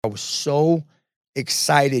I was so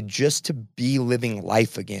excited just to be living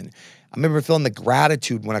life again. I remember feeling the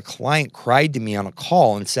gratitude when a client cried to me on a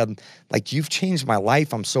call and said, like, "You've changed my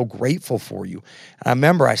life. I'm so grateful for you." And I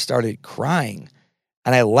remember I started crying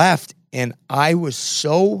and I left and I was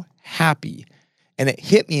so happy. And it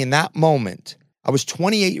hit me in that moment. I was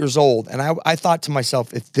 28 years old and I thought to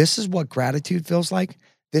myself, if this is what gratitude feels like,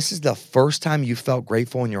 this is the first time you felt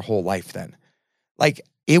grateful in your whole life then. Like,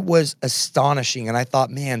 it was astonishing. And I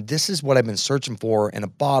thought, man, this is what I've been searching for in a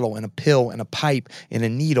bottle, in a pill, in a pipe, in a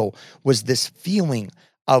needle, was this feeling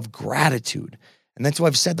of gratitude. And that's why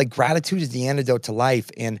I've said, like, gratitude is the antidote to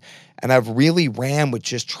life. And I've really ran with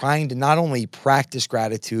just trying to not only practice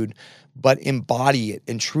gratitude, but embody it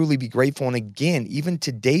and truly be grateful. And again, even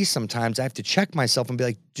today, sometimes I have to check myself and be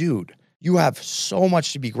like, dude, you have so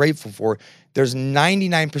much to be grateful for. There's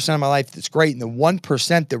 99% of my life that's great and the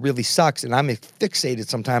 1% that really sucks. And I'm fixated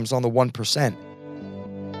sometimes on the 1%.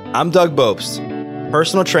 I'm Doug Bopst,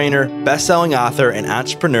 personal trainer, best-selling author, and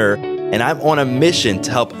entrepreneur, and I'm on a mission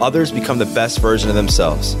to help others become the best version of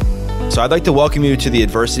themselves. So I'd like to welcome you to the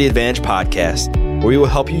Adversity Advantage podcast, where we will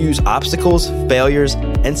help you use obstacles, failures,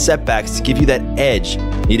 and setbacks to give you that edge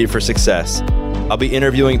needed for success. I'll be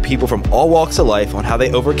interviewing people from all walks of life on how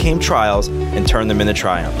they overcame trials and turned them into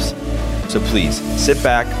triumphs. So please sit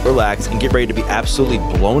back, relax, and get ready to be absolutely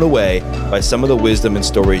blown away by some of the wisdom and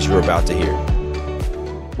stories you're about to hear.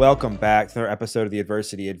 Welcome back to another episode of the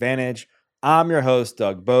Adversity Advantage. I'm your host,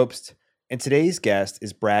 Doug Bopst, and today's guest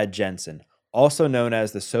is Brad Jensen, also known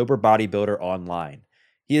as the Sober Bodybuilder Online.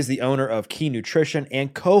 He is the owner of Key Nutrition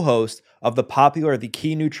and co-host of the popular The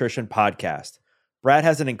Key Nutrition podcast. Brad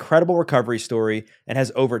has an incredible recovery story and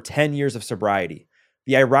has over 10 years of sobriety.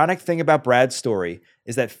 The ironic thing about Brad's story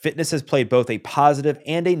is that fitness has played both a positive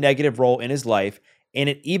and a negative role in his life, and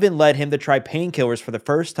it even led him to try painkillers for the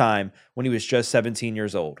first time when he was just 17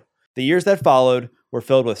 years old. The years that followed were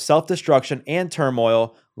filled with self-destruction and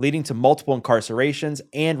turmoil, leading to multiple incarcerations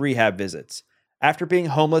and rehab visits. After being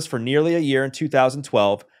homeless for nearly a year in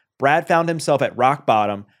 2012, Brad found himself at rock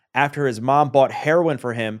bottom after his mom bought heroin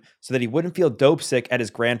for him so that he wouldn't feel dope sick at his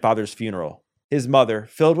grandfather's funeral. His mother,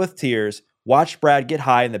 filled with tears, watched Brad get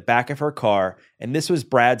high in the back of her car, and this was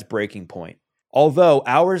Brad's breaking point. Although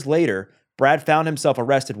hours later, Brad found himself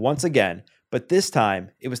arrested once again, but this time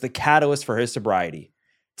it was the catalyst for his sobriety.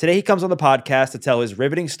 Today he comes on the podcast to tell his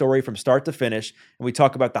riveting story from start to finish, and we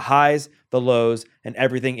talk about the highs, the lows, and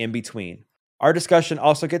everything in between. Our discussion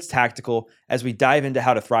also gets tactical as we dive into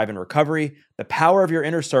how to thrive in recovery, the power of your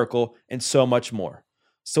inner circle, and so much more.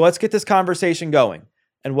 So let's get this conversation going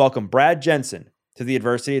and welcome Brad Jensen to the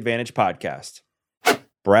Adversity Advantage podcast.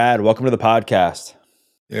 Brad, welcome to the podcast.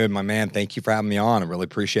 Dude, my man, thank you for having me on. I really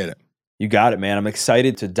appreciate it. You got it, man. I'm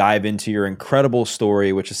excited to dive into your incredible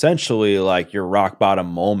story, which essentially, like, your rock bottom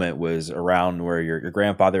moment was around where your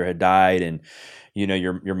grandfather had died, and you know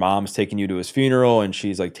your mom's taking you to his funeral, and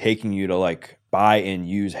she's like taking you to like buy and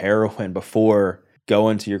use heroin before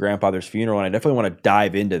going to your grandfather's funeral. And I definitely want to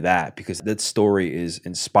dive into that because that story is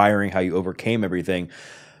inspiring, how you overcame everything.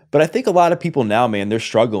 But I think a lot of people now, man, they're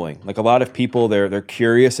struggling. Like, a lot of people, they're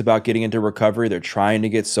curious about getting into recovery. They're trying to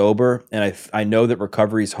get sober. And I know that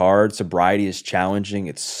recovery is hard. Sobriety is challenging.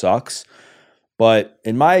 It sucks. But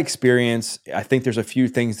in my experience, I think there's a few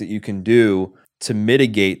things that you can do to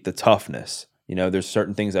mitigate the toughness. You know, there's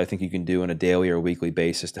certain things I think you can do on a daily or weekly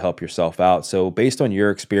basis to help yourself out. So based on your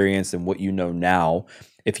experience and what you know now,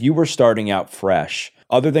 if you were starting out fresh,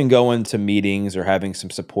 other than going to meetings or having some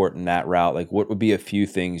support in that route, like, what would be a few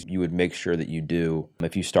things you would make sure that you do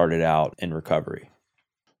if you started out in recovery?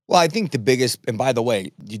 Well, I think the biggest, and by the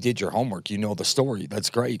way, you did your homework. You know the story. That's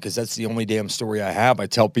great because that's the only damn story I have. I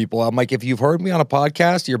tell people, I'm like, if you've heard me on a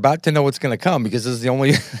podcast, you're about to know what's going to come because this is the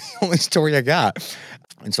only story I got.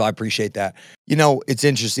 And so I appreciate that. You know, it's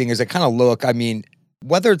interesting as I kind of look, I mean,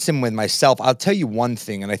 whether it's in with myself, I'll tell you one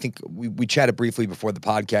thing, and I think we chatted briefly before the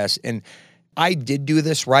podcast, and I did do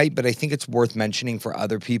this right, but I think it's worth mentioning for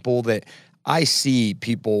other people that I see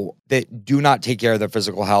people that do not take care of their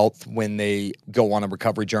physical health when they go on a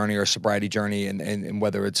recovery journey or sobriety journey, and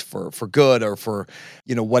whether it's for good or for,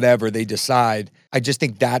 you know, whatever they decide. I just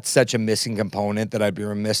think that's such a missing component that I'd be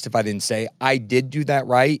remiss if I didn't say, I did do that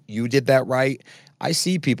right. You did that right. I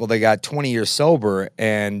see people that got 20 years sober,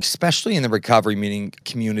 and especially in the recovery meeting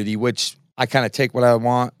community, which I kind of take what I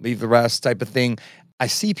want, leave the rest type of thing. I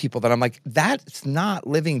see people that I'm like, that's not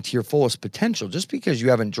living to your fullest potential. Just because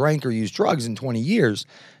you haven't drank or used drugs in 20 years,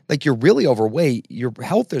 like, you're really overweight, your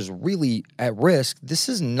health is really at risk. This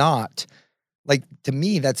is not, like, to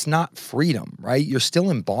me, that's not freedom, right? You're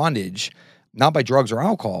still in bondage, not by drugs or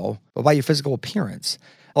alcohol, but by your physical appearance.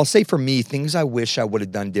 I'll say for me, things I wish I would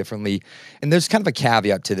have done differently. And there's kind of a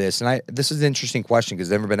caveat to this. And this is an interesting question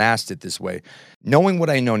because I've never been asked it this way. Knowing what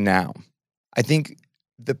I know now, I think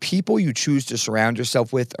the people you choose to surround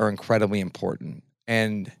yourself with are incredibly important.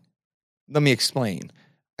 And let me explain.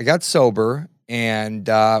 I got sober and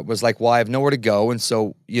was like, well, I have nowhere to go. And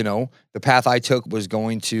so, the path I took was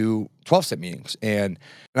going to 12-step meetings. And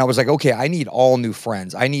I was like, okay, I need all new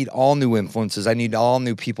friends. I need all new influences. I need all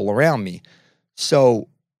new people around me. So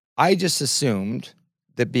I just assumed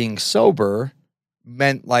that being sober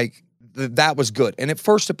meant like that was good. And at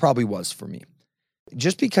first it probably was for me.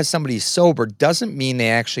 Just because somebody's sober doesn't mean they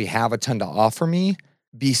actually have a ton to offer me.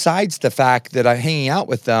 Besides the fact that I'm hanging out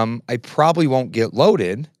with them, I probably won't get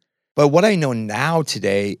loaded. But what I know now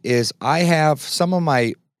today is I have some of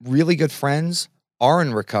my really good friends are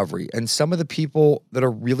in recovery, and some of the people that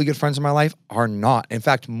are really good friends in my life are not. In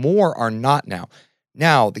fact, more are not now.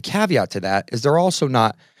 Now, the caveat to that is they're also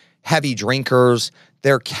not heavy drinkers.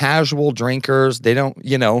 They're casual drinkers. They don't,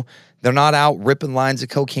 they're not out ripping lines of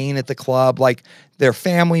cocaine at the club. Like, they're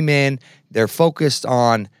family men. They're focused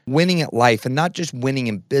on winning at life, and not just winning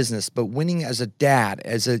in business, but winning as a dad,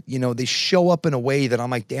 they show up in a way that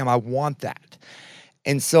I'm like, damn, I want that.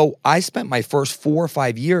 And so I spent my first 4 or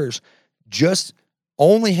 5 years just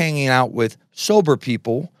only hanging out with sober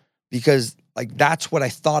people because that's what I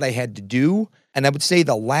thought I had to do. And I would say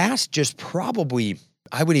the last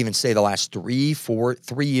I would even say the last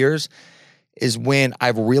 3 years is when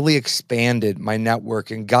I've really expanded my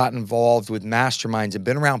network and got involved with masterminds and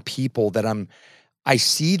been around people that I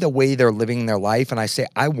see the way they're living their life. And I say,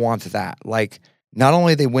 I want that. Like, not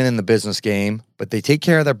only they win in the business game, but they take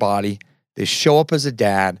care of their body. They show up as a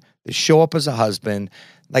dad. They show up as a husband.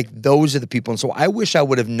 Like, those are the people. And so I wish I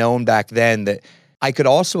would have known back then that I could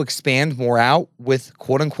also expand more out with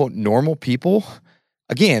quote unquote normal people.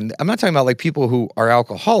 Again, I'm not talking about like people who are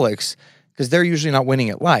alcoholics because they're usually not winning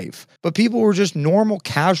at life, but people who are just normal,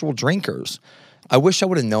 casual drinkers. I wish I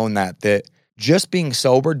would have known that just being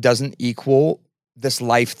sober doesn't equal this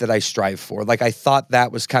life that I strive for. Like, I thought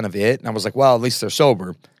that was kind of it. And I was like, well, at least they're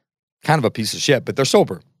sober. Kind of a piece of shit, but they're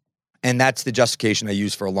sober. And that's the justification I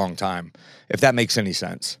used for a long time, if that makes any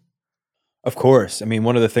sense. Of course. I mean,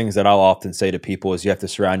 one of the things that I'll often say to people is you have to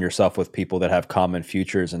surround yourself with people that have common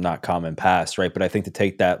futures and not common pasts, right? But I think to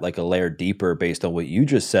take that like a layer deeper based on what you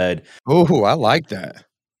just said. Oh, I like that.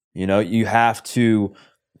 You have to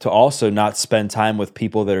also not spend time with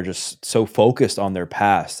people that are just so focused on their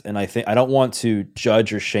past. And I don't want to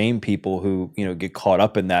judge or shame people who, get caught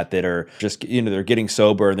up in that are just, they're getting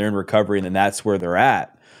sober and they're in recovery and then that's where they're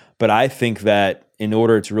at. But I think that in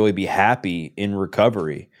order to really be happy in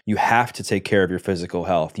recovery, you have to take care of your physical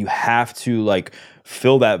health. You have to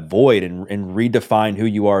fill that void and redefine who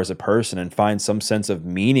you are as a person and find some sense of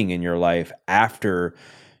meaning in your life after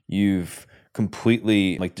you've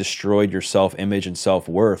completely destroyed your self-image and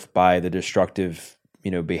self-worth by the destructive,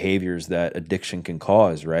 behaviors that addiction can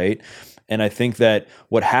cause, right? And I think that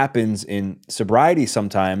what happens in sobriety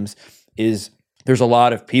sometimes is there's a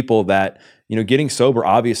lot of people that, getting sober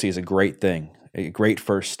obviously is a great thing, a great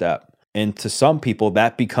first step. And to some people,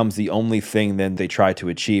 that becomes the only thing then they try to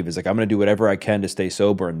achieve is I'm going to do whatever I can to stay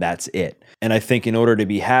sober and that's it. And I think in order to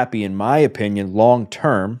be happy, in my opinion, long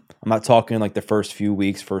term, I'm not talking the first few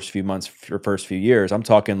weeks, first few months, or first few years. I'm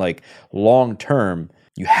talking long term,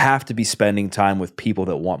 you have to be spending time with people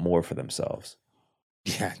that want more for themselves.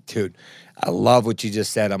 Yeah, dude, I love what you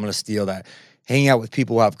just said. I'm going to steal that. Hanging out with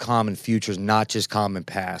people who have common futures, not just common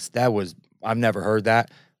past. I've never heard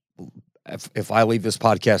that. If I leave this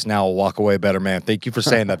podcast now, I'll walk away a better man. Thank you for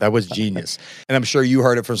saying that. That was genius. And I'm sure you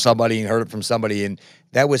heard it from somebody and heard it from somebody. And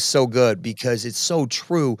that was so good because it's so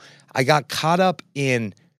true. I got caught up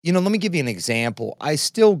in, let me give you an example. I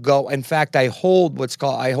still go. In fact, I hold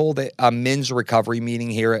a men's recovery meeting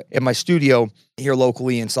here at my studio here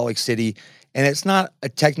locally in Salt Lake City. And it's not a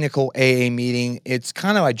technical AA meeting. It's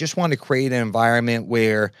I just want to create an environment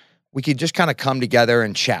where we could just kind of come together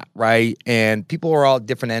and chat, right? And people are all at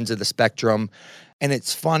different ends of the spectrum. And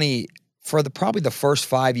it's funny, for probably the first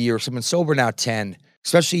 5 years, I've been sober now 10,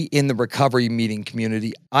 especially in the recovery meeting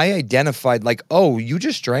community, I identified oh, you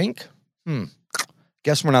just drank?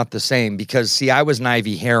 Guess we're not the same because, see, I was an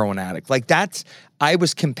IV heroin addict. I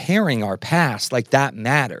was comparing our past, that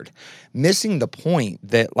mattered. Missing the point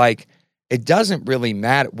that, it doesn't really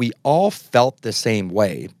matter. We all felt the same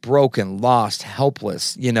way, broken, lost,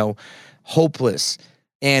 helpless, hopeless.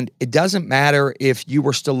 And it doesn't matter if you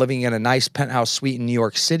were still living in a nice penthouse suite in New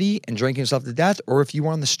York City and drinking yourself to death, or if you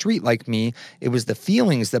were on the street like me. It was the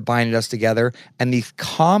feelings that binded us together and the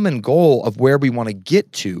common goal of where we want to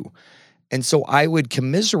get to. And so I would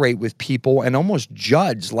commiserate with people and almost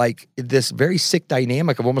judge, like this very sick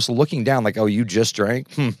dynamic of almost looking down, like, oh, you just drank?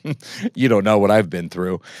 You don't know what I've been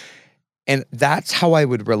through. And that's how I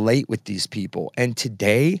would relate with these people. And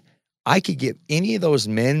today, I could give any of those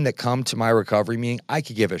men that come to my recovery meeting, I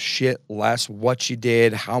could give a shit less what you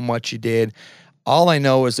did, how much you did. All I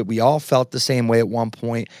know is that we all felt the same way at one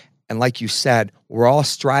point. And like you said, we're all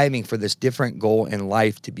striving for this different goal in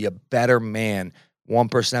life to be a better man,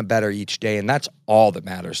 1% better each day. And that's all that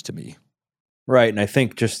matters to me. Right. And I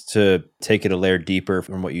think just to take it a layer deeper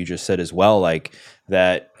from what you just said as well, like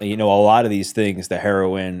that, a lot of these things, the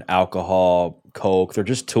heroin, alcohol, coke, they're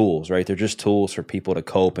just tools, right? They're just tools for people to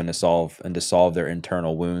cope and to solve their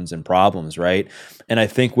internal wounds and problems, right? And I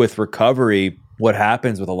think with recovery, what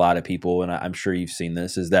happens with a lot of people, and I'm sure you've seen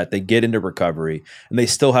this, is that they get into recovery and they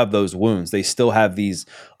still have those wounds. They still have these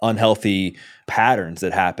unhealthy patterns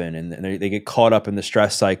that happen, and they get caught up in the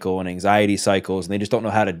stress cycle and anxiety cycles, and they just don't know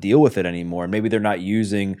how to deal with it anymore. Maybe they're not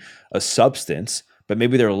using a substance, but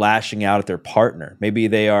maybe they're lashing out at their partner. Maybe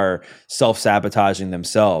they are self-sabotaging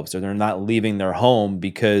themselves, or they're not leaving their home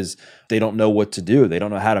because they don't know what to do. They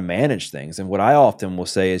don't know how to manage things. And what I often will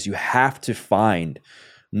say is you have to find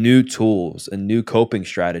new tools and new coping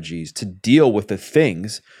strategies to deal with the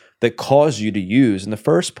things that cause you to use in the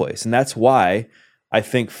first place. And that's why I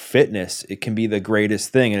think fitness, it can be the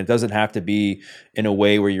greatest thing. And it doesn't have to be in a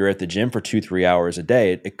way where you're at the gym for 2-3 hours a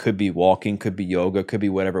day. It could be walking, could be yoga, could be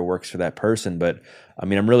whatever works for that person. But I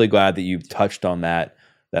mean, I'm really glad that you've touched on that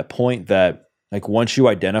point that, like, once you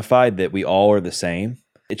identified that we all are the same,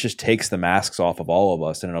 it just takes the masks off of all of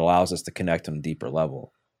us and it allows us to connect on a deeper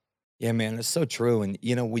level. Yeah, man, it's so true. And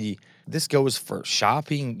this goes for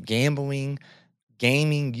shopping, gambling,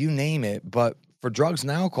 gaming, you name it. But for drugs and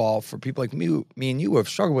alcohol, for people like me and you who have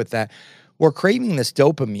struggled with that, we're craving this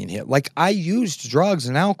dopamine hit. Like, I used drugs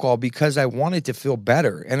and alcohol because I wanted to feel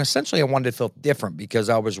better. And essentially I wanted to feel different because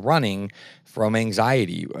I was running from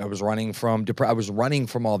anxiety. I was running from I was running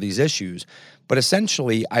from all these issues. But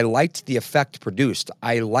essentially I liked the effect produced.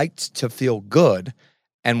 I liked to feel good.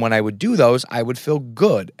 And when I would do those, I would feel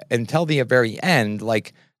good until the very end,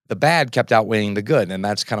 like the bad kept outweighing the good. And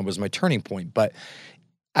that's kind of was my turning point. But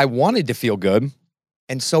I wanted to feel good.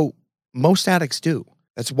 And so most addicts do.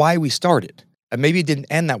 That's why we started. And maybe it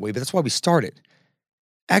didn't end that way, but that's why we started.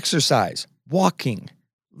 Exercise, walking,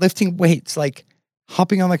 lifting weights, like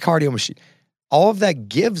hopping on the cardio machine. All of that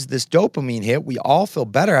gives this dopamine hit. We all feel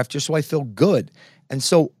better after, so I feel good. And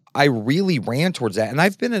so I really ran towards that. And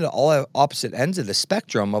I've been at all opposite ends of the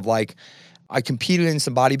spectrum of, like, I competed in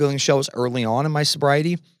some bodybuilding shows early on in my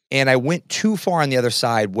sobriety, and I went too far on the other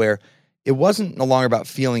side where it wasn't no longer about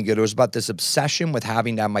feeling good. It was about this obsession with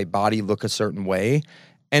having to have my body look a certain way.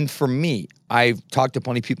 And for me, I've talked to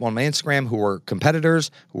plenty of people on my Instagram who are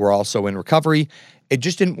competitors, who are also in recovery. It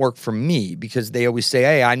just didn't work for me because they always say,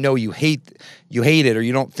 hey, I know you hate it, or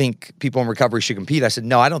you don't think people in recovery should compete. I said,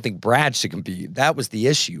 no, I don't think Brad should compete. That was the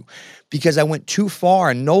issue, because I went too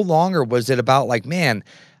far, and no longer was it about, like, man,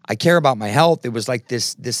 I care about my health. It was like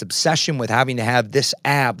this obsession with having to have this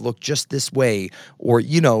ab look just this way, or,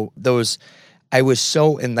 I was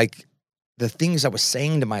so, and like the things I was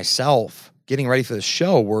saying to myself getting ready for the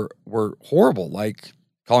show were horrible, like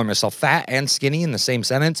calling myself fat and skinny in the same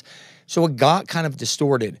sentence. So it got kind of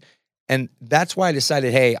distorted. And that's why I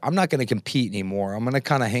decided, hey, I'm not going to compete anymore. I'm going to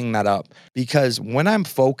kind of hang that up, because when I'm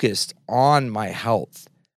focused on my health,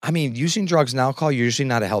 I mean, using drugs and alcohol, you're usually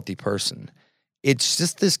not a healthy person. It's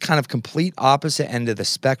just this kind of complete opposite end of the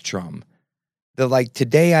spectrum. That, like,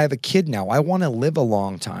 today I have a kid now. I want to live a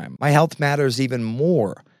long time. My health matters even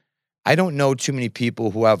more. I don't know too many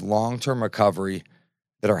people who have long-term recovery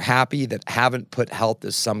that are happy, that haven't put health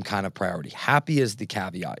as some kind of priority. Happy is the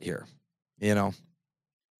caveat here, Yeah,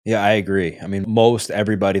 I agree. I mean, most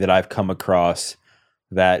everybody that I've come across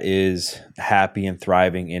that is happy and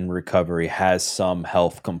thriving in recovery has some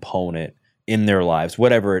health component in their lives,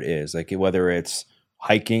 whatever it is, like whether it's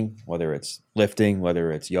hiking, whether it's lifting,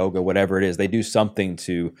 whether it's yoga, whatever it is, they do something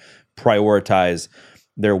to prioritize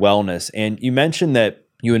their wellness. And you mentioned that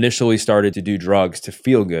you initially started to do drugs to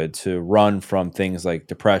feel good, to run from things like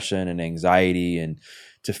depression and anxiety and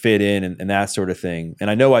to fit in and that sort of thing. And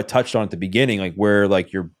I know I touched on at the beginning, like where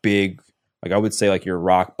like your big, like I would say like your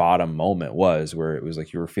rock bottom moment was, where it was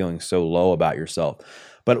like you were feeling so low about yourself.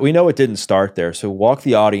 But we know it didn't start there. So walk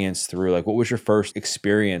the audience through, like, what was your first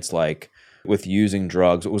experience like with using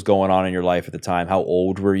drugs? What was going on in your life at the time? How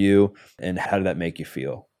old were you? And how did that make you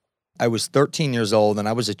feel? I was 13 years old and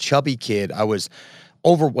I was a chubby kid. I was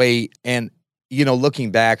overweight, and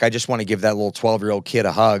looking back, I just want to give that little 12-year-old kid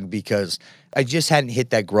a hug because I just hadn't hit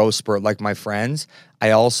that growth spurt like my friends.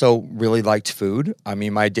 I also really liked food. I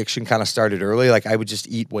mean, my addiction kind of started early. Like I would just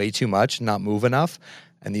eat way too much, not move enough.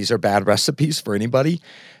 And these are bad recipes for anybody.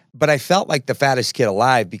 But I felt like the fattest kid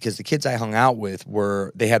alive because the kids I hung out with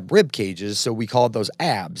they had rib cages. So we called those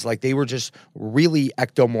abs. Like they were just really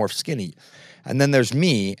ectomorph skinny. And then there's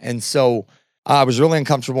me. And so I was really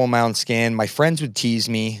uncomfortable in my own skin. My friends would tease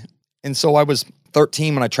me. And so I was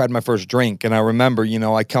 13 when I tried my first drink. And I remember,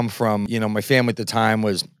 I come from, my family at the time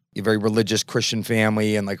was a very religious Christian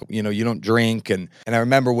family. And you don't drink. And I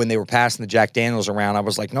remember when they were passing the Jack Daniels around, I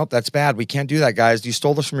was like, nope, that's bad. We can't do that, guys. You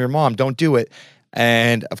stole this from your mom. Don't do it.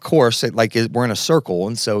 And of course, we're in a circle.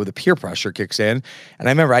 And so the peer pressure kicks in. And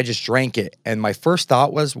I remember I just drank it. And my first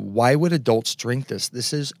thought was, why would adults drink this?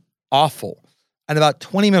 This is awful. And about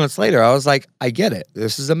 20 minutes later, I was like, I get it.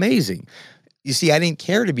 This is amazing. You see, I didn't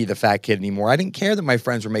care to be the fat kid anymore. I didn't care that my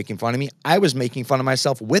friends were making fun of me. I was making fun of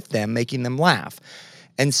myself with them, making them laugh.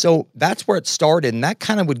 And so that's where it started. And that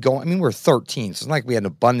kind of would go, we're 13, so it's not like we had an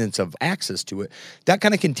abundance of access to it. That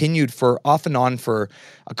kind of continued off and on for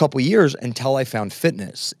a couple of years until I found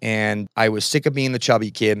fitness. And I was sick of being the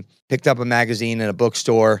chubby kid, picked up a magazine in a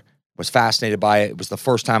bookstore, was fascinated by it. It was the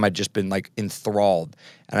first time I'd just been enthralled.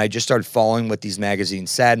 And I just started following what these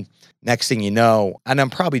magazines said. Next thing you know, and I'm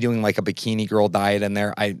probably doing a bikini girl diet in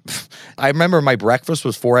there. I remember my breakfast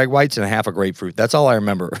was 4 egg whites and a half a grapefruit. That's all I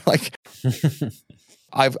remember.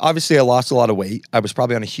 I lost a lot of weight. I was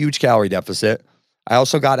probably on a huge calorie deficit. I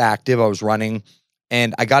also got active. I was running.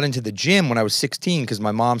 And I got into the gym when I was 16 because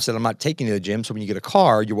my mom said, I'm not taking you to the gym. So when you get a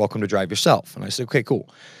car, you're welcome to drive yourself. And I said, okay, cool.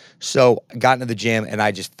 So I got into the gym and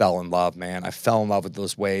I just fell in love, man. I fell in love with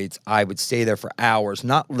those weights. I would stay there for hours,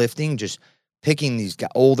 not lifting, just picking these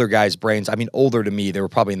older guys' brains. Older to me, they were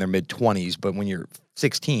probably in their mid-20s, but when you're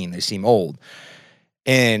 16, they seem old.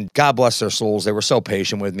 And God bless their souls, they were so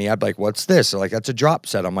patient with me. I'd be like, what's this? They're like, that's a drop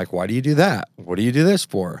set. I'm like, why do you do that? What do you do this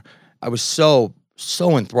for? I was so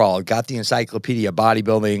enthralled. Got the Encyclopedia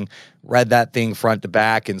Bodybuilding, read that thing front to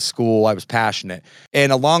back in school. I was passionate.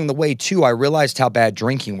 And along the way, too, I realized how bad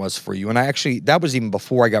drinking was for you. And that was even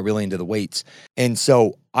before I got really into the weights. And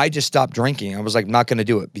so I just stopped drinking. I was like, not going to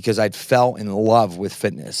do it because I'd fell in love with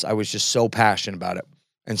fitness. I was just so passionate about it.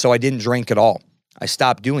 And so I didn't drink at all. I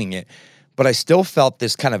stopped doing it. But I still felt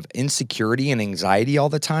this kind of insecurity and anxiety all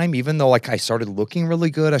the time, even though I started looking really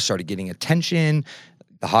good. I started getting attention.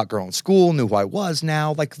 The hot girl in school knew who I was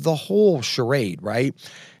now, the whole charade, right?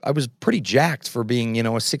 I was pretty jacked for being,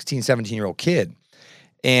 a 16, 17-year-old kid.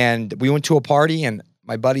 And we went to a party and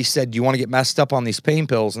my buddy said, do you want to get messed up on these pain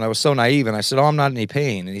pills? And I was so naive. And I said, oh, I'm not in any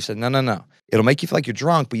pain. And he said, no. It'll make you feel like you're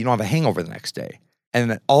drunk, but you don't have a hangover the next day.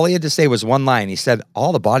 And all he had to say was one line. He said,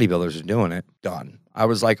 all the bodybuilders are doing it. Done. I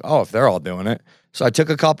was like, oh, if they're all doing it. So I took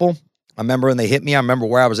a couple. I remember when they hit me, I remember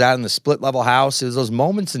where I was at in the split level house. It was those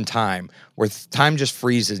moments in time where time just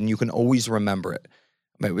freezes and you can always remember it.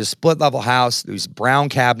 It was a split level house. There was brown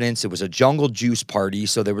cabinets. It was a jungle juice party.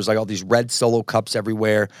 So there was all these red Solo cups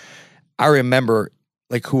everywhere. I remember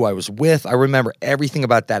who I was with. I remember everything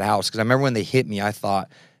about that house because I remember when they hit me, I thought,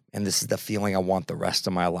 and this is the feeling I want the rest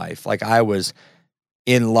of my life. I was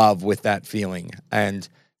in love with that feeling. And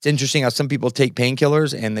it's interesting how some people take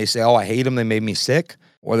painkillers and they say, oh, I hate them. They made me sick.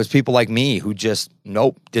 Or there's people like me who just,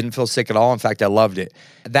 didn't feel sick at all. In fact, I loved it.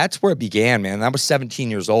 That's where it began, man. I was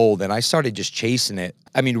 17 years old and I started just chasing it.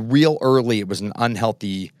 Real early, it was an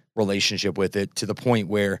unhealthy relationship with it to the point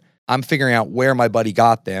where I'm figuring out where my buddy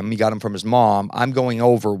got them. He got them from his mom. I'm going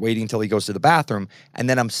over, waiting until he goes to the bathroom, and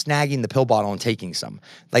then I'm snagging the pill bottle and taking some.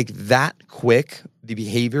 That quick, the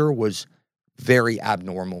behavior was very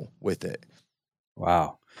abnormal with it.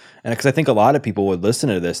 Wow. And because I think a lot of people would listen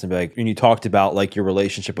to this and be like, and you talked about your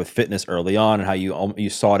relationship with fitness early on and how you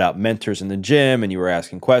sought out mentors in the gym and you were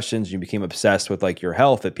asking questions, and you became obsessed with your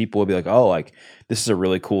health, that people would be like, oh, this is a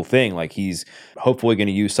really cool thing. He's hopefully going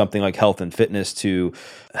to use something like health and fitness to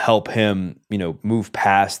help him, move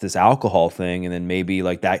past this alcohol thing. And then maybe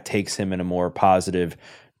that takes him in a more positive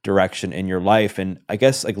direction in your life. And I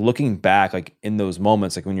guess looking back, in those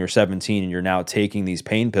moments, when you're 17 and you're now taking these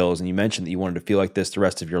pain pills and you mentioned that you wanted to feel like this the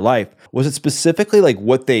rest of your life, was it specifically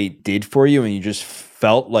what they did for you and you just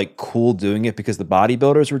felt cool doing it because the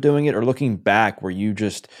bodybuilders were doing it? Or looking back, were you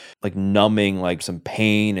just numbing some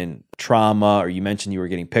pain and trauma? Or you mentioned you were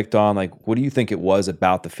getting picked on. What do you think it was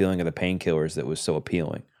about the feeling of the painkillers that was so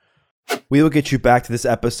appealing? We will get you back to this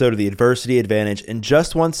episode of The Adversity Advantage in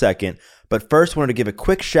just 1 second, but first wanted to give a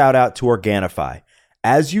quick shout out to Organifi.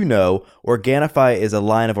 As you know, Organifi is a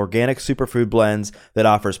line of organic superfood blends that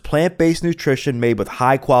offers plant-based nutrition made with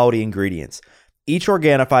high-quality ingredients. Each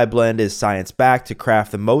Organifi blend is science-backed to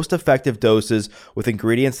craft the most effective doses with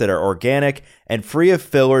ingredients that are organic and free of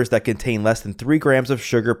fillers that contain less than 3 grams of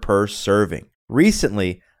sugar per serving.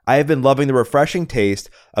 Recently, I have been loving the refreshing taste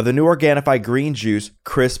of the new Organifi green juice,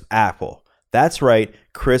 Crisp Apple. That's right,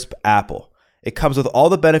 Crisp Apple. It comes with all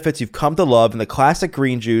the benefits you've come to love in the classic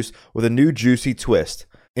green juice with a new juicy twist.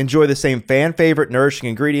 Enjoy the same fan-favorite nourishing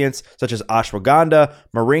ingredients such as ashwagandha,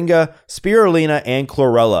 moringa, spirulina, and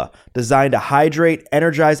chlorella, designed to hydrate,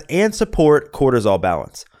 energize, and support cortisol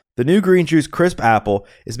balance. The new green juice Crisp Apple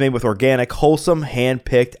is made with organic, wholesome,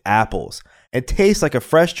 hand-picked apples and tastes like a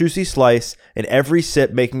fresh, juicy slice in every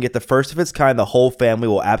sip, making it the first of its kind the whole family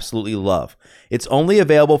will absolutely love. It's only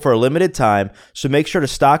available for a limited time, so make sure to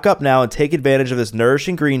stock up now and take advantage of this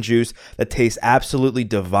nourishing green juice that tastes absolutely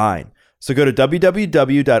divine. So go to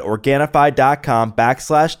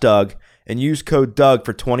www.organifi.com/Doug and use code Doug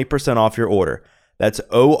for 20% off your order. That's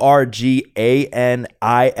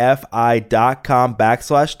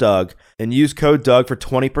ORGANIFI.com/Doug and use code Doug for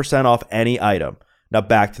 20% off any item. Now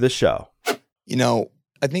back to the show. You know,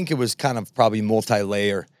 I think it was kind of probably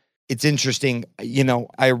multi-layer. It's interesting. You know,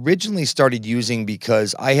 I originally started using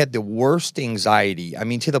because I had the worst anxiety. I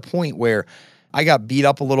mean, to the point where I got beat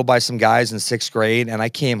up a little by some guys in 6th grade, and I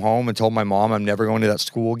came home and told my mom I'm never going to that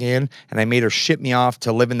school again, and I made her ship me off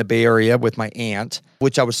to live in the Bay Area with my aunt,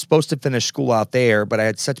 which I was supposed to finish school out there, but I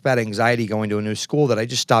had such bad anxiety going to a new school that I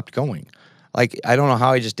just stopped going. Like, I don't know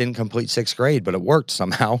how I just didn't complete 6th grade, but it worked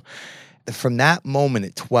somehow. From that moment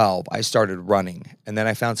at 12, I started running, and then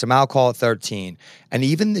I found some alcohol at 13, and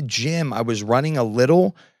even the gym, I was running a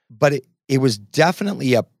little, but it was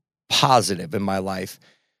definitely a positive in my life.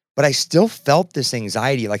 But I still felt this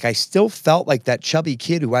anxiety. Like, I still felt like that chubby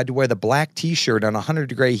kid who had to wear the black t-shirt on a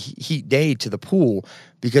 100-degree heat day to the pool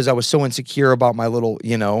because I was so insecure about my little,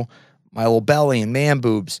 my little belly and man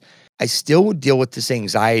boobs. I still would deal with this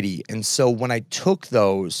anxiety. And so when I took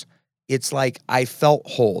those, it's like I felt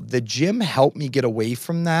whole. The gym helped me get away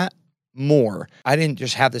from that more. I didn't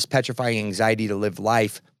just have this petrifying anxiety to live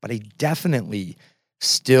life, but I definitely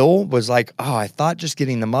still was like, oh, I thought just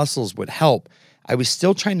getting the muscles would help. I was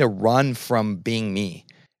still trying to run from being me.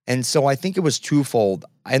 And so I think it was twofold.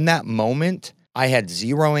 In that moment, I had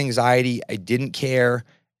zero anxiety. I didn't care.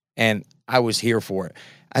 And I was here for it.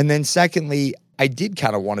 And then secondly, I did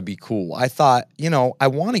kind of want to be cool. I thought, I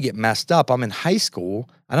want to get messed up. I'm in high school.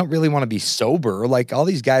 I don't really want to be sober. Like, all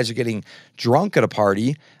these guys are getting drunk at a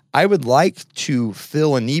party. I would like to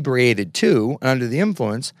feel inebriated too, under the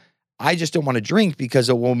influence. I just don't want to drink because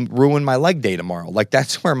it will ruin my leg day tomorrow. Like,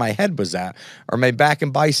 that's where my head was at, or my back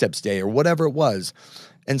and biceps day, or whatever it was.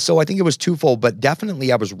 And so I think it was twofold, but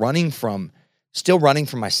definitely I was still running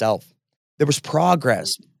from myself. There was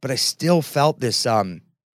progress, but I still felt this,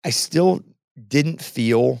 I still didn't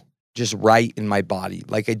feel just right in my body.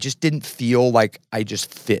 Like, I just didn't feel like I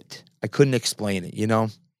just fit. I couldn't explain it,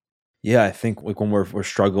 Yeah, I think like when we're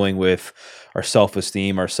struggling with our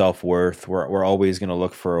self-esteem, our self-worth, we're always going to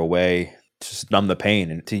look for a way to just numb the pain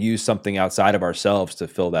and to use something outside of ourselves to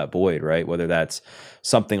fill that void, right? Whether that's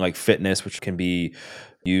something like fitness, which can be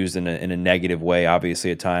used in a negative way,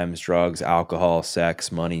 obviously at times, drugs, alcohol,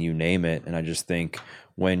 sex, money, you name it. And I just think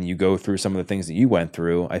when you go through some of the things that you went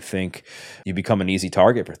through, I think you become an easy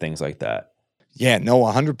target for things like that. Yeah, no,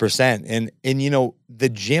 100%. And the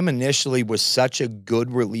gym initially was such a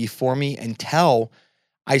good relief for me until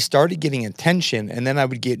I started getting attention, and then I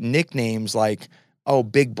would get nicknames like, oh,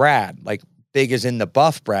 Big Brad, like big as in the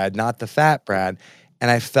buff Brad, not the fat Brad.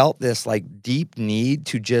 And I felt this like deep need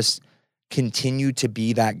to just continue to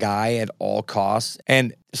be that guy at all costs.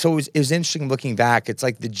 And so it was interesting looking back. It's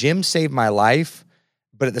like the gym saved my life.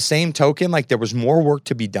 But at the same token, like, there was more work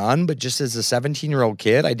to be done. But just as a 17-year-old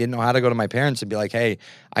kid, I didn't know how to go to my parents and be like, hey,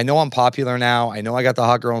 I know I'm popular now. I know I got the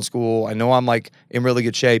hot girl in school. I know I'm like in really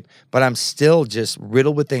good shape, but I'm still just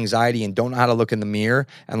riddled with anxiety and don't know how to look in the mirror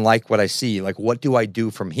and like what I see. Like, what do I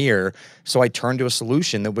do from here? So I turned to a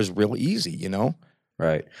solution that was real easy,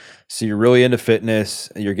 Right. So you're really into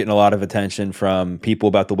fitness. You're getting a lot of attention from people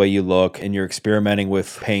about the way you look, and you're experimenting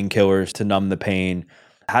with painkillers to numb the pain.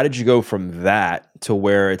 How did you go from that to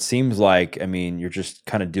where it seems like, you're just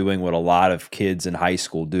kind of doing what a lot of kids in high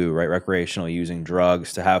school do, right? Recreationally using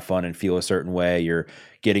drugs to have fun and feel a certain way. You're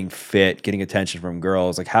getting fit, getting attention from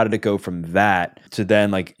girls. Like, how did it go from that to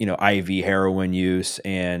then IV heroin use,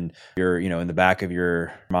 and you're, in the back of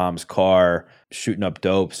your mom's car shooting up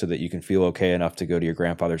dope so that you can feel okay enough to go to your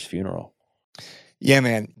grandfather's funeral? Yeah,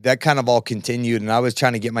 man, that kind of all continued, and I was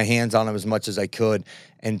trying to get my hands on them as much as I could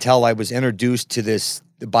until I was introduced to this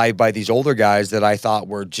by these older guys that I thought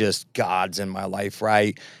were just gods in my life,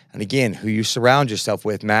 right? And again, who you surround yourself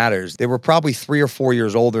with matters. They were probably 3 or 4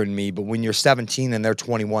 years older than me, but when you're 17 and they're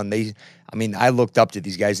 21, I looked up to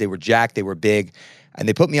these guys. They were jacked, they were big, and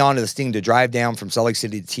they put me onto this thing to drive down from Salt Lake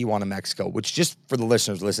City to Tijuana, Mexico, which, just for the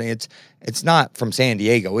listeners listening, it's not from San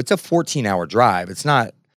Diego. It's a 14-hour drive. It's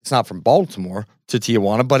not from Baltimore to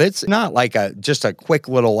Tijuana, but it's not like just a quick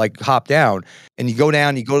little like hop down. And you go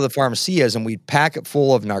down, you go to the pharmacias, and we'd pack it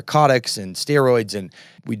full of narcotics and steroids, and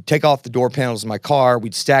we'd take off the door panels of my car,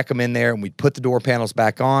 we'd stack them in there, and we'd put the door panels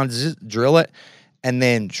back on, drill it, and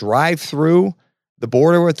then drive through the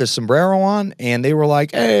border with the sombrero on. And they were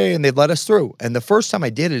like, hey, and they'd let us through. And the first time I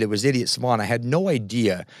did it, it was idiot savant. I had no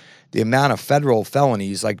idea the amount of federal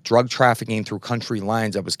felonies, like drug trafficking through country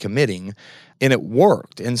lines, I was committing, and it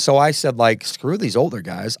worked. And so I said, like, screw these older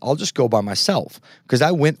guys. I'll just go by myself, because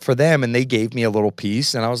I went for them and they gave me a little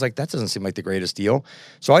piece. And I was like, that doesn't seem like the greatest deal.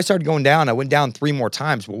 So I started going down. I went down 3 more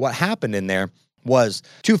times. But what happened in there was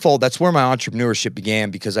twofold. That's where my entrepreneurship began,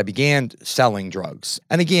 because I began selling drugs.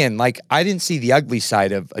 And again, like, I didn't see the ugly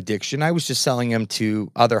side of addiction. I was just selling them to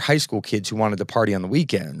other high school kids who wanted to party on the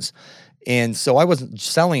weekends. And so I wasn't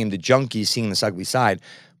selling them to junkies seeing this ugly side.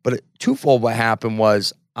 But twofold, what happened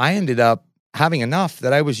was I ended up having enough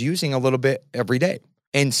that I was using a little bit every day,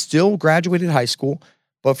 and still graduated high school.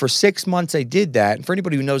 But for 6 months I did that. And for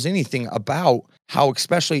anybody who knows anything about how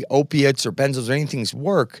especially opiates or benzos or anything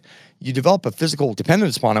work, you develop a physical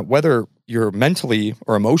dependence upon it, whether you're mentally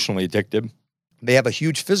or emotionally addicted. They have a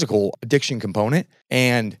huge physical addiction component.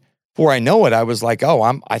 And before I know it, I was like,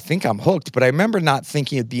 I think I'm hooked. But I remember not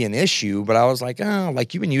thinking it'd be an issue, but I was like,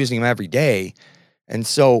 like, you've been using them every day. And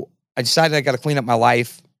so I decided I got to clean up my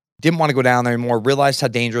life. Didn't want to go down there anymore, realized how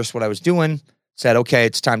dangerous what I was doing, said, okay,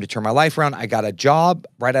 it's time to turn my life around. I got a job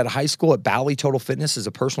right out of high school at Bally Total Fitness as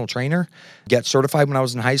a personal trainer, get certified when I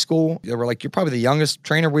was in high school. They were like, you're probably the youngest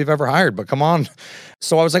trainer we've ever hired, but come on.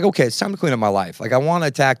 So I was like, okay, it's time to clean up my life. Like, I want to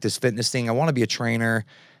attack this fitness thing. I want to be a trainer.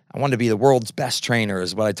 I want to be the world's best trainer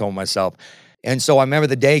is what I told myself. And so I remember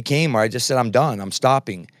the day came where I just said, I'm done. I'm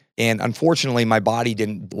stopping. And unfortunately, my body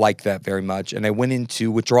didn't like that very much. And I went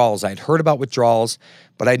into withdrawals. I'd heard about withdrawals,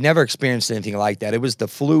 but I'd never experienced anything like that. It was the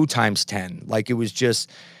flu times 10. Like, it was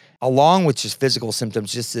just, along with just physical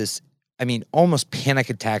symptoms, just this, almost panic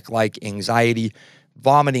attack-like anxiety,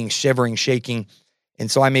 vomiting, shivering, shaking.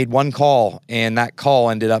 And so I made one call, and that call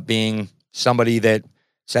ended up being somebody that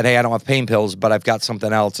said, hey, I don't have pain pills, but I've got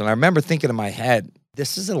something else. And I remember thinking in my head,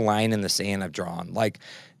 this is a line in the sand I've drawn. Like,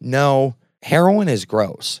 no, heroin is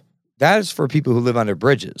gross. That is for people who live under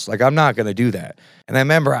bridges. Like, I'm not going to do that. And I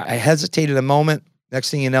remember I hesitated a moment. Next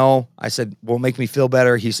thing you know, I said, will it make me feel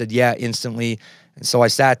better? He said, yeah, instantly. And so I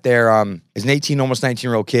sat there as an 18, almost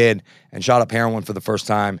 19-year-old kid and shot up heroin for the first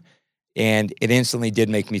time. And it instantly did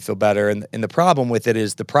make me feel better. And the problem with it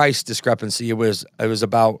is the price discrepancy. It was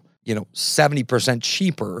about 70%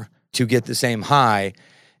 cheaper to get the same high.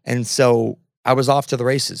 And so I was off to the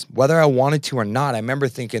races, whether I wanted to or not. I remember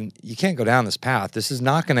thinking, you can't go down this path. This is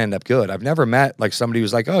not going to end up good. I've never met like somebody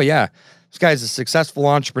who's like, oh yeah, this guy's a successful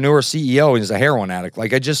entrepreneur, CEO, and he's a heroin addict.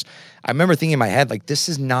 Like, I remember thinking in my head, like, this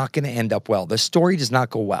is not going to end up well. This story does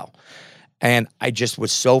not go well. And I just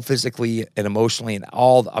was so physically and emotionally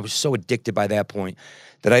I was so addicted by that point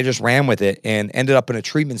that I just ran with it and ended up in a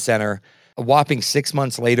treatment center. A whopping 6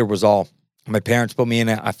 months later was all. My parents put me in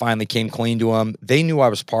it. I finally came clean to them. They knew I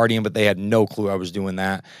was partying, but they had no clue I was doing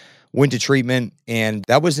that. Went to treatment, and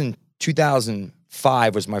that was in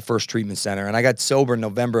 2005 was my first treatment center. And I got sober in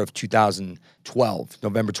November of 2012,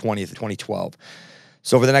 November 20th, 2012.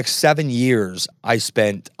 So for the next 7 years, I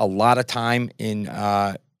spent a lot of time in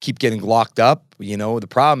keep getting locked up. The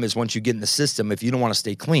problem is once you get in the system, if you don't want to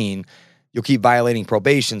stay clean, you'll keep violating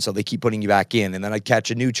probation, so they keep putting you back in. And then I'd catch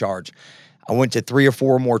a new charge. I went to 3 or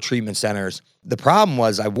 4 more treatment centers. The problem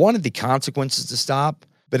was I wanted the consequences to stop,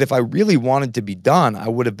 but if I really wanted to be done, I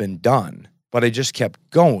would have been done. But I just kept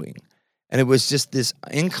going. And it was just this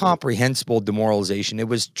incomprehensible demoralization. It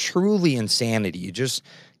was truly insanity. You just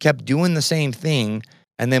kept doing the same thing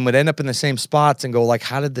and then would end up in the same spots and go like,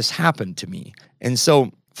 how did this happen to me? And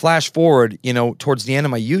so flash forward, towards the end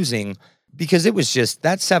of my using, because it was just,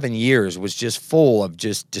 that 7 years was just full of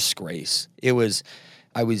just disgrace.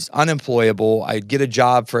 I was unemployable. I'd get a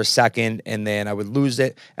job for a second and then I would lose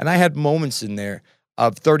it. And I had moments in there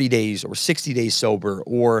of 30 days or 60 days sober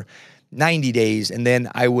or 90 days. And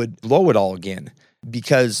then I would blow it all again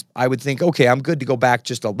because I would think, okay, I'm good to go back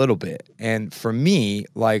just a little bit. And for me,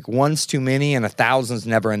 like, one's too many and 1,000's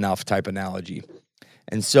never enough type analogy.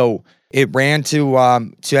 And so it ran to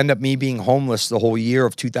end up me being homeless the whole year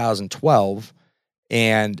of 2012.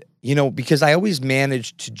 And because I always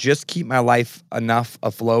managed to just keep my life enough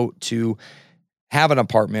afloat to have an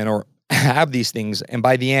apartment or have these things. And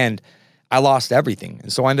by the end, I lost everything.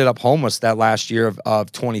 And so I ended up homeless that last year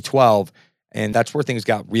of 2012. And that's where things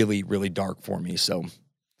got really, really dark for me. So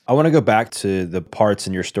I want to go back to the parts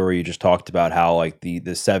in your story you just talked about, how like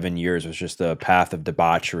the 7 years was just a path of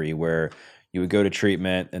debauchery where you would go to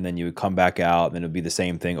treatment and then you would come back out and then it would be the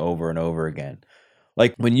same thing over and over again.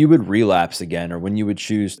 Like when you would relapse again or when you would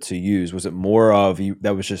choose to use, was it more of you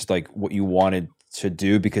that was just like what you wanted to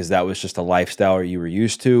do because that was just a lifestyle you were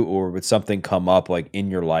used to, or would something come up like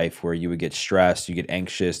in your life where you would get stressed, you get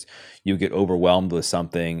anxious, you would get overwhelmed with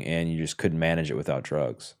something and you just couldn't manage it without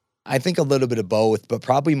drugs? I think a little bit of both, but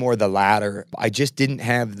probably more the latter. I just didn't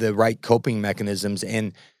have the right coping mechanisms.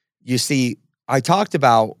 And you see, I talked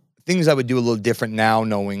about things I would do a little different now,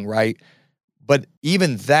 knowing, right? But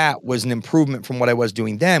even that was an improvement from what I was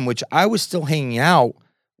doing then, which I was still hanging out.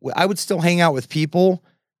 I would still hang out with people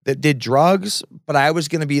that did drugs, but I was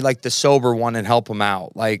going to be like the sober one and help them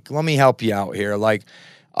out. Like, let me help you out here. Like,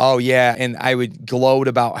 oh yeah. And I would gloat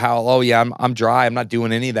about how, oh yeah, I'm dry. I'm not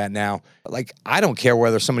doing any of that now. Like, I don't care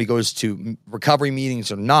whether somebody goes to recovery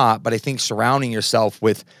meetings or not, but I think surrounding yourself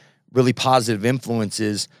with really positive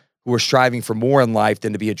influences who are striving for more in life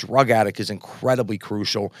than to be a drug addict is incredibly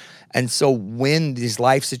crucial. And so when these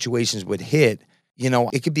life situations would hit,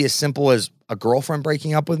 it could be as simple as a girlfriend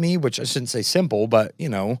breaking up with me, which I shouldn't say simple, but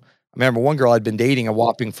I remember one girl I'd been dating a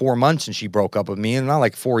whopping 4 months and she broke up with me, and not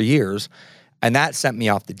like 4 years. And that sent me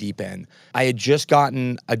off the deep end. I had just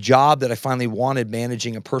gotten a job that I finally wanted,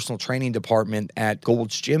 managing a personal training department at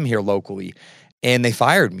Gold's Gym here locally. And they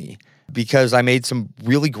fired me because I made some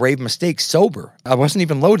really grave mistakes sober. I wasn't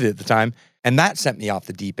even loaded at the time. And that sent me off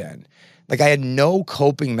the deep end. Like, I had no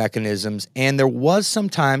coping mechanisms. And there was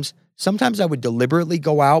sometimes I would deliberately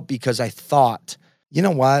go out because I thought, you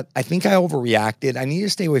know what? I think I overreacted. I need to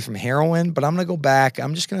stay away from heroin, but I'm going to go back.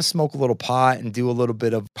 I'm just going to smoke a little pot and do a little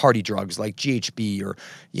bit of party drugs like GHB or,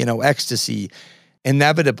 ecstasy.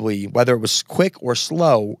 Inevitably, whether it was quick or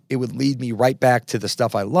slow, it would lead me right back to the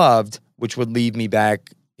stuff I loved, which would leave me back,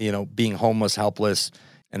 being homeless, helpless,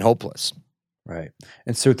 and hopeless. Right.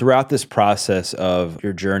 And so throughout this process of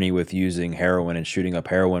your journey with using heroin and shooting up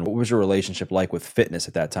heroin, what was your relationship like with fitness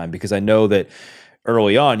at that time? Because I know that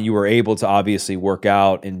early on, you were able to obviously work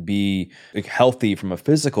out and be healthy from a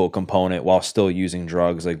physical component while still using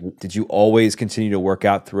drugs. Like, did you always continue to work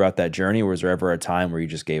out throughout that journey, or was there ever a time where you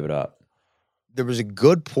just gave it up? There was a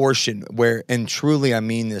good portion where, and truly I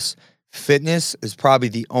mean this, fitness is probably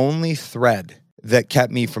the only thread that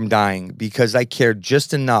kept me from dying because I cared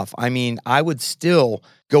just enough. I mean, I would still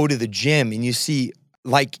go to the gym, and you see,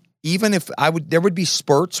 like, even if there would be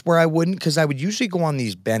spurts where I wouldn't, because I would usually go on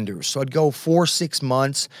these benders. So I'd go 4-6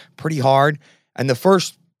 months pretty hard. And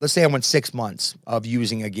let's say I went 6 months of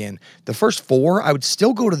using again. The first 4, I would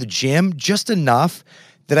still go to the gym just enough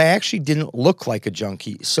that I actually didn't look like a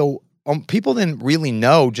junkie. So people didn't really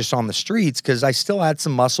know just on the streets because I still had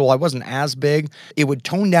some muscle. I wasn't as big. It would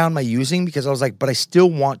tone down my using because I was like, but I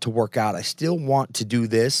still want to work out. I still want to do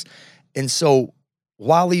this. And so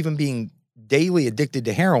while even being daily addicted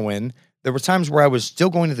to heroin, there were times where I was still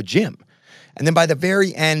going to the gym. And then by the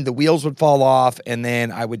very end, the wheels would fall off, and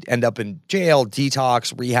then I would end up in jail,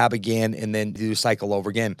 detox, rehab again, and then do cycle over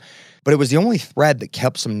again. But it was the only thread that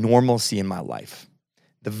kept some normalcy in my life.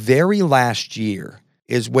 The very last year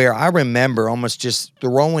is where I remember almost just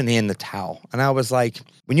throwing in the towel. And I was like,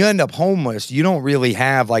 when you end up homeless, you don't really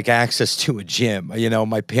have like access to a gym.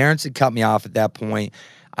 My parents had cut me off at that point.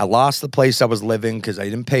 I lost the place I was living because I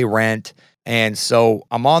didn't pay rent. And so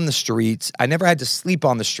I'm on the streets. I never had to sleep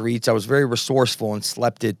on the streets. I was very resourceful and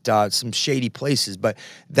slept at some shady places. But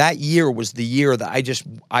that year was the year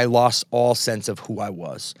that I lost all sense of who I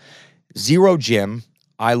was. Zero gym.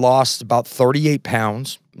 I lost about 38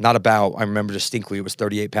 pounds. I remember distinctly it was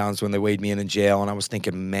 38 pounds when they weighed me in jail. And I was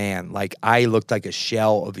thinking, man, like, I looked like a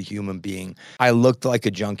shell of a human being. I looked like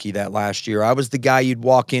a junkie that last year. I was the guy you'd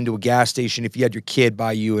walk into a gas station if you had your kid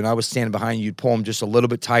by you and I was standing behind you, you'd pull him just a little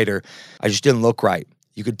bit tighter. I just didn't look right.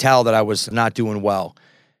 You could tell that I was not doing well.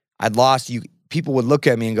 I'd lost you. People would look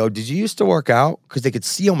at me and go, did you used to work out? Because they could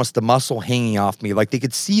see almost the muscle hanging off me. Like, they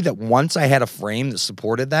could see that once I had a frame that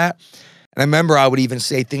supported that. And I remember I would even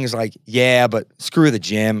say things like, yeah, but screw the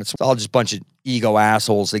gym. It's all just a bunch of ego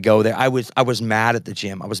assholes that go there. I was mad at the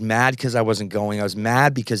gym. I was mad because I wasn't going. I was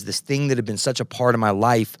mad because this thing that had been such a part of my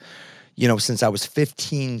life, since I was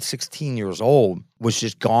 15, 16 years old, was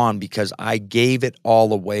just gone because I gave it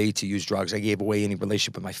all away to use drugs. I gave away any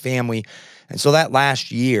relationship with my family. And so that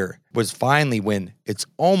last year was finally when it's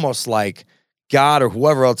almost like God or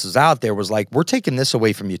whoever else is out there was like, we're taking this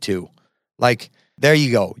away from you too. Like, there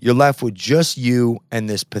you go. You're left with just you and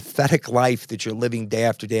this pathetic life that you're living day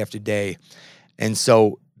after day after day. And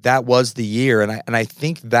so that was the year. And I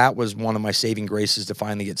think that was one of my saving graces to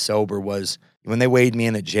finally get sober was when they weighed me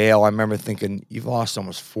in at jail. I remember thinking, you've lost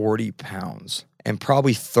almost 40 pounds and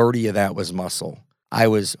probably 30 of that was muscle. I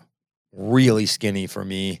was really skinny for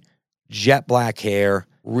me, jet black hair,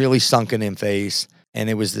 really sunken in face. And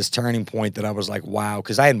it was this turning point that I was like, wow,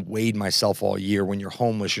 because I hadn't weighed myself all year. When you're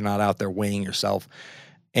homeless, you're not out there weighing yourself.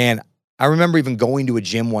 And I remember even going to a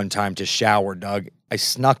gym one time to shower, Doug. I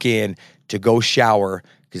snuck in to go shower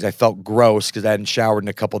because I felt gross because I hadn't showered in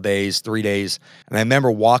a couple days, 3 days. And I remember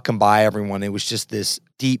walking by everyone. It was just this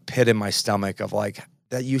deep pit in my stomach of like,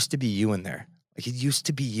 that used to be you in there. Like it used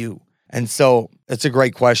to be you. And so that's a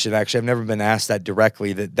great question. Actually, I've never been asked that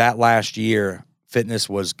directly, that last year, fitness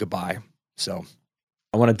was goodbye. So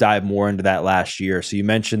I want to dive more into that last year. So you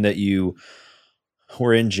mentioned that you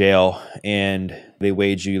were in jail and they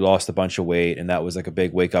weighed you, lost a bunch of weight, and that was like a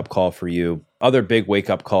big wake-up call for you. Other big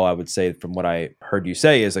wake-up call, I would say, from what I heard you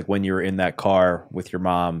say, is like when you were in that car with your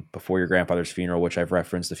mom before your grandfather's funeral, which I've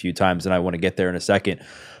referenced a few times, and I want to get there in a second.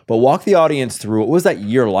 But walk the audience through, what was that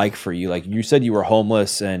year like for you? Like you said you were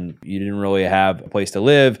homeless and you didn't really have a place to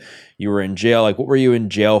live. You were in jail. Like what were you in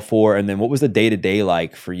jail for? And then what was the day-to-day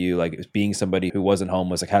like for you? Like being somebody who wasn't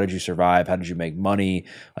homeless, like how did you survive? How did you make money?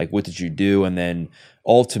 Like what did you do? And then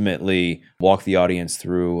ultimately walk the audience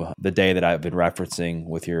through the day that I've been referencing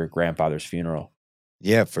with your grandfather's funeral.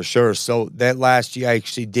 yeah, for sure. So that last year I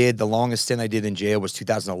actually did, the longest stint I did in jail was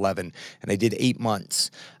 2011, and I did 8 months.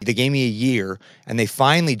 They gave me a year, and they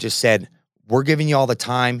finally just said, we're giving you all the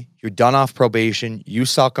time. You're done off probation. You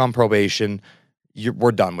suck on probation.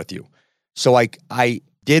 We're done with you. So I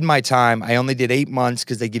did my time. I only did 8 months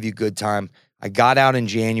because they give you good time. I got out in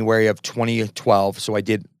January of 2012, so I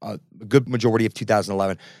did a good majority of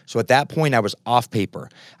 2011. So at that point, I was off paper.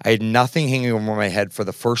 I had nothing hanging over my head for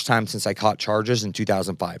the first time since I caught charges in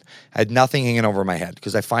 2005. I had nothing hanging over my head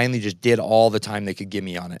because I finally just did all the time they could give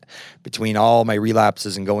me on it between all my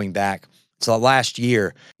relapses and going back. So last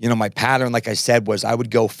year, my pattern, like I said, was I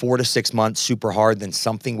would go 4 to 6 months super hard, then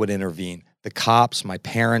something would intervene. The cops, my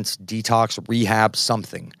parents, detox, rehab,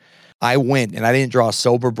 something. I went and I didn't draw a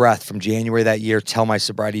sober breath from January that year till my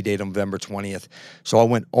sobriety date on November 20th. So I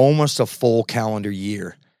went almost a full calendar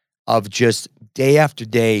year of just day after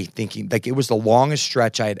day thinking like it was the longest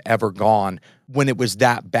stretch I had ever gone when it was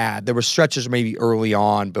that bad. There were stretches maybe early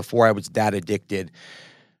on before I was that addicted,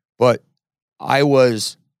 but I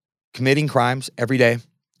was committing crimes every day.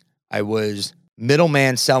 I was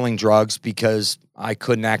middleman selling drugs because I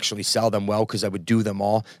couldn't actually sell them well because I would do them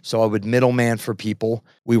all. So I would middleman for people.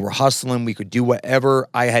 We were hustling. We could do whatever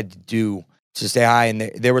I had to do to stay high. And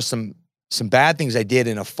there were some bad things I did.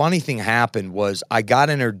 And a funny thing happened was I got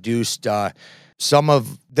introduced.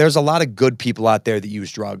 There's a lot of good people out there that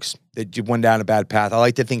use drugs that went down a bad path. I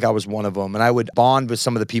like to think I was one of them. And I would bond with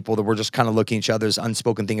some of the people that were just kind of looking at each other's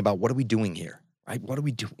unspoken thing about what are we doing here, right? What are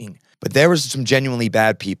we doing? But there was some genuinely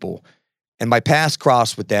bad people. And my paths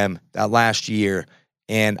crossed with them that last year,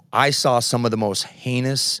 and I saw some of the most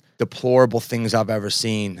heinous, deplorable things I've ever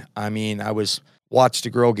seen. I mean, watched a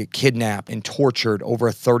girl get kidnapped and tortured over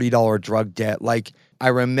a $30 drug debt. Like, I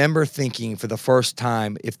remember thinking for the first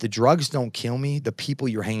time, if the drugs don't kill me, the people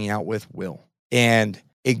you're hanging out with will. And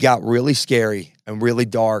it got really scary and really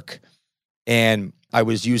dark. And I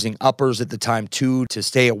was using uppers at the time too to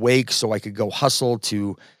stay awake so I could go hustle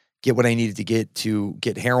to get what I needed to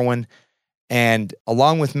get heroin. And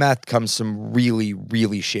along with meth comes some really,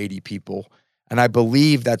 really shady people. And I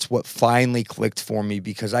believe that's what finally clicked for me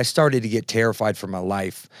because I started to get terrified for my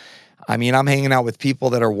life. I mean, I'm hanging out with people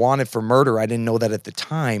that are wanted for murder. I didn't know that at the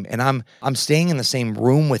time. And I'm staying in the same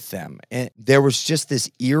room with them. And there was just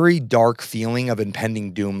this eerie, dark feeling of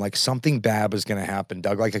impending doom, like something bad was going to happen,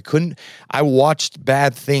 Doug. Like I watched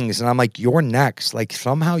bad things and I'm like, you're next. Like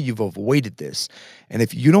somehow you've avoided this. And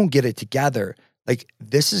if you don't get it together, like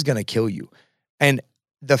this is going to kill you. And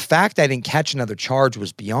the fact I didn't catch another charge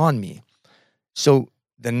was beyond me. So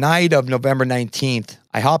the night of November 19th,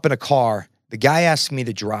 I hop in a car. The guy asked me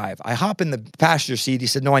to drive. I hop in the passenger seat. He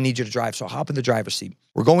said, no, I need you to drive. So I hop in the driver's seat.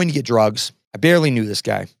 We're going to get drugs. I barely knew this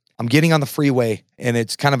guy. I'm getting on the freeway and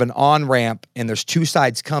it's kind of an on-ramp and there's two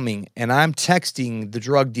sides coming and I'm texting the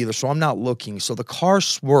drug dealer. So I'm not looking. So the car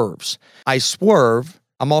swerves. I swerve.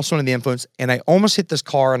 I'm also under the influence and I almost hit this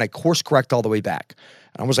car and I course correct all the way back.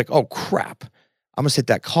 And I was like, oh crap. I almost hit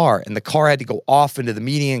that car. And the car had to go off into the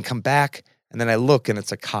median and come back. And then I look and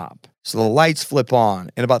it's a cop. So the lights flip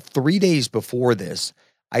on. And about 3 days before this,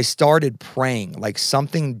 I started praying like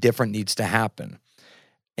something different needs to happen.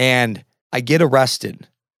 And I get arrested.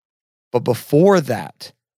 But before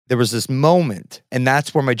that, there was this moment, and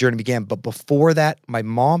that's where my journey began. But before that, my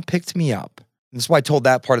mom picked me up. And this is why I told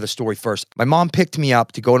that part of the story first. My mom picked me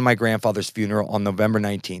up to go to my grandfather's funeral on November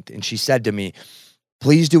 19th. And she said to me,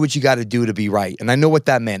 please do what you got to do to be right. And I know what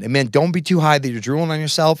that meant. It meant don't be too high that you're drooling on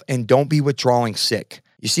yourself, and don't be withdrawing sick.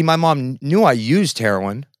 You see, my mom knew I used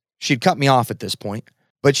heroin. She'd cut me off at this point,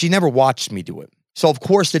 but she never watched me do it. So of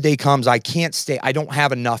course the day comes, I can't stay. I don't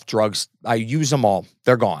have enough drugs. I use them all.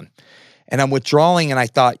 They're gone. And I'm withdrawing, and I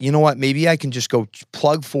thought, you know what? Maybe I can just go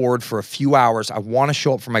plug forward for a few hours. I want to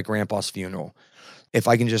show up for my grandpa's funeral. If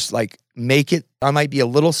I can just like make it, I might be a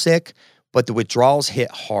little sick, but the withdrawals hit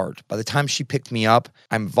hard. By the time she picked me up,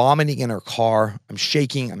 I'm vomiting in her car. I'm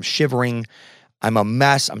shaking. I'm shivering. I'm a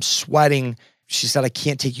mess. I'm sweating. She said, I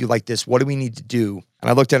can't take you like this. What do we need to do? And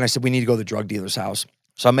I looked at her and I said, we need to go to the drug dealer's house.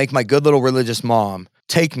 So I make my good little religious mom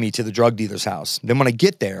take me to the drug dealer's house. Then when I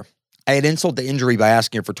get there, I had insult to injury by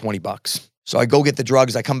asking her for $20. So I go get the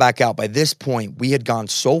drugs. I come back out. By this point, we had gone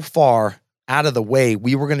so far out of the way,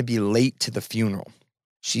 we were going to be late to the funeral.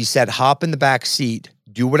 She said, hop in the back seat,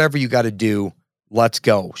 do whatever you got to do. Let's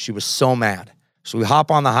go. She was so mad. So we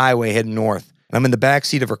hop on the highway heading north, and I'm in the back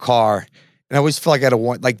seat of her car. And I always feel like I don't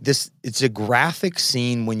want, like this, it's a graphic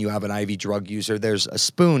scene when you have an IV drug user. There's a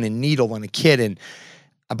spoon and needle and a kid. And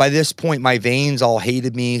by this point, my veins all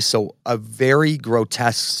hated me. So a very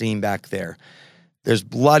grotesque scene back there. There's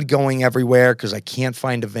blood going everywhere because I can't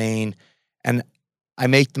find a vein. And I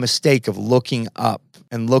make the mistake of looking up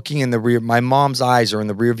and looking in the rear. My mom's eyes are in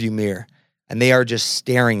the rearview mirror, and they are just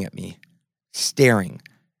staring at me, staring.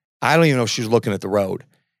 I don't even know if she was looking at the road.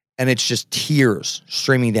 And it's just tears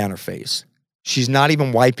streaming down her face. She's not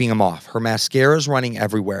even wiping them off. Her mascara is running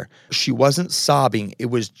everywhere. She wasn't sobbing. It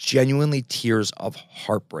was genuinely tears of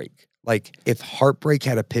heartbreak. Like if heartbreak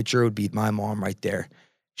had a picture, it would be my mom right there.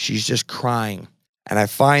 She's just crying. And I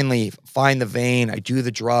finally find the vein. I do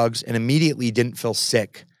the drugs and immediately didn't feel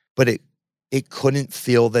sick, but it couldn't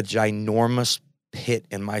feel the ginormous pit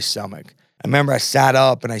in my stomach. I remember I sat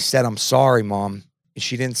up and I said, I'm sorry, Mom. And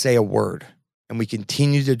she didn't say a word. And we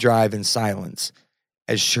continued to drive in silence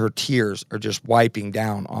as her tears are just wiping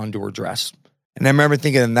down onto her dress. And I remember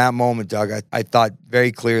thinking in that moment, Doug, I thought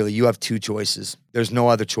very clearly, you have two choices. There's no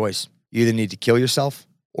other choice. You either need to kill yourself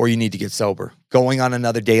or you need to get sober. Going on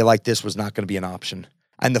another day like this was not going to be an option.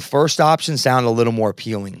 And the first option sounded a little more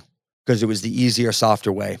appealing because it was the easier,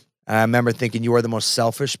 softer way. And I remember thinking, you are the most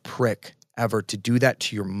selfish prick ever to do that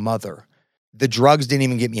to your mother. The drugs didn't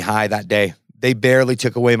even get me high that day. They barely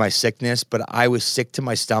took away my sickness, but I was sick to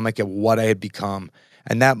my stomach at what I had become.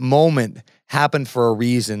 And that moment happened for a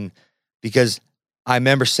reason because I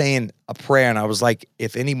remember saying a prayer and I was like,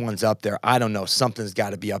 if anyone's up there, I don't know, something's got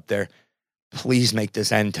to be up there. Please make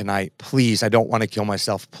this end tonight. Please, I don't want to kill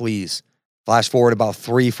myself. Please. Flash forward about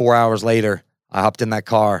 3-4 hours later, I hopped in that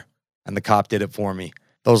car and the cop did it for me.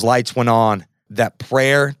 Those lights went on. That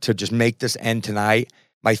prayer to just make this end tonight,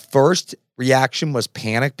 my first reaction was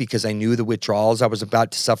panic because I knew the withdrawals I was about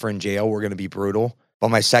to suffer in jail were going to be brutal. But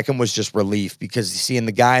my second was just relief because seeing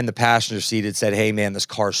the guy in the passenger seat had said, hey, man, this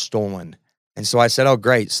car's stolen. And so I said, oh,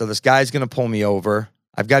 great. So this guy's going to pull me over.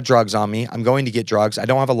 I've got drugs on me. I'm going to get drugs. I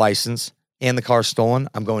don't have a license and the car's stolen.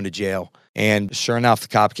 I'm going to jail. And sure enough, the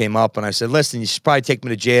cop came up and I said, listen, you should probably take me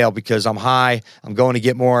to jail because I'm high. I'm going to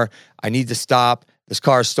get more. I need to stop. This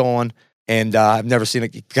car's stolen. And I've never seen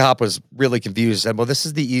it. The cop was really confused. Said, well, this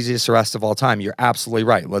is the easiest arrest of all time. You're absolutely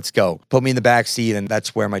right. Let's go. Put me in the back seat, and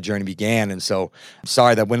that's where my journey began. And so,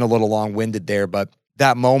 sorry that went a little long-winded there, but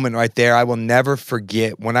that moment right there, I will never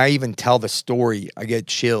forget. When I even tell the story, I get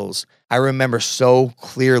chills. I remember so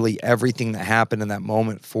clearly everything that happened in that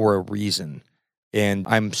moment for a reason. And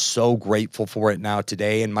I'm so grateful for it now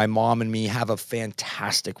today. And my mom and me have a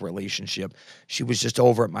fantastic relationship. She was just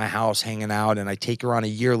over at my house hanging out, and I take her on a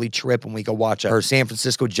yearly trip and we go watch her San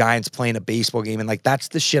Francisco Giants playing a baseball game. And like, that's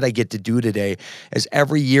the shit I get to do today, is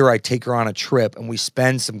every year I take her on a trip and we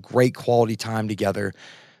spend some great quality time together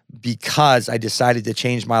because I decided to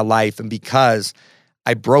change my life and because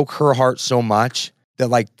I broke her heart so much that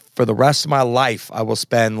like for the rest of my life, I will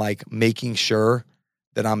spend like making sure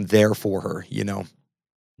that I'm there for her, you know?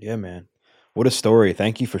 Yeah, man. What a story.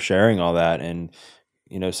 Thank you for sharing all that. And,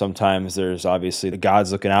 you know, sometimes there's obviously the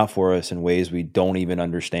God's looking out for us in ways we don't even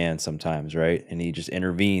understand sometimes, right? And he just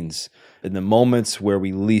intervenes in the moments where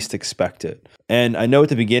we least expect it. And I know at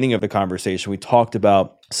the beginning of the conversation, we talked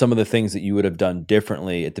about some of the things that you would have done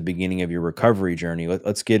differently at the beginning of your recovery journey.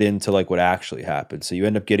 Let's get into like what actually happened. So you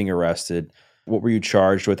end up getting arrested. What were you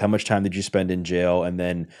charged with? How much time did you spend in jail? And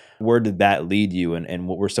then where did that lead you? And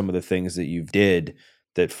what were some of the things that you did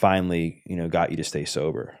that finally, you know, got you to stay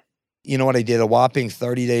sober? You know what I did? A whopping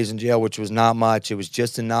 30 days in jail, which was not much. It was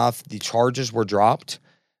just enough. The charges were dropped.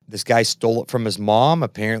 This guy stole it from his mom.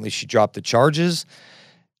 Apparently, she dropped the charges.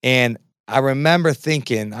 And I remember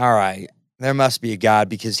thinking, all right, there must be a God,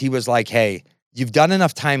 because he was like, hey, you've done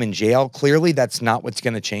enough time in jail. Clearly, that's not what's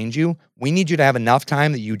going to change you. We need you to have enough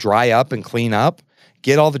time that you dry up and clean up,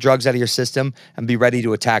 get all the drugs out of your system, and be ready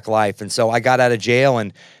to attack life. And so I got out of jail,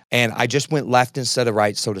 and I just went left instead of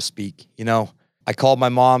right, so to speak. You know, I called my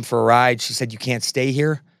mom for a ride. She said, you can't stay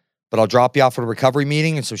here, but I'll drop you off at a recovery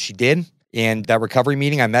meeting. And so she did. And that recovery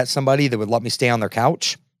meeting, I met somebody that would let me stay on their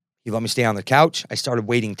couch. He let me stay on the couch. I started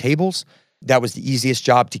waiting tables. That was the easiest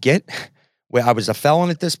job to get. Well, I was a felon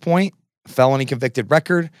at this point, felony convicted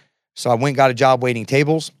record. So I went and got a job waiting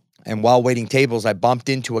tables. And while waiting tables, I bumped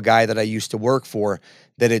into a guy that I used to work for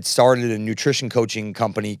that had started a nutrition coaching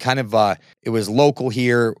company. It was local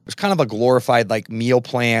here. It was kind of a glorified like meal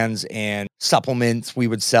plans and supplements we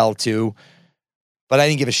would sell to. But I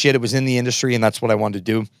didn't give a shit. It was in the industry, and that's what I wanted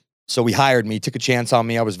to do. So he hired me, took a chance on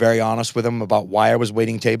me. I was very honest with him about why I was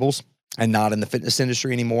waiting tables and not in the fitness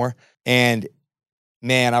industry anymore. And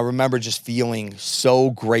man, I remember just feeling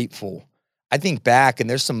so grateful. I think back, and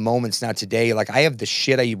there's some moments now today, like I have the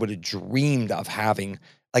shit I would have dreamed of having.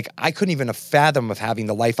 Like I couldn't even have fathomed of having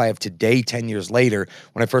the life I have today 10 years later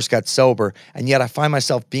when I first got sober. And yet I find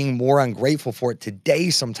myself being more ungrateful for it today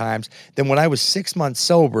sometimes than when I was 6 months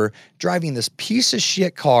sober, driving this piece of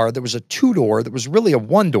shit car that was a 2-door, that was really a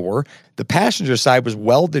 1-door. The passenger side was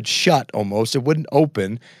welded shut almost. It wouldn't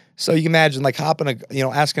open. So you can imagine like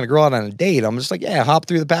asking a girl out on a date. I'm just like, yeah, hop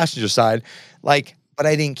through the passenger side. But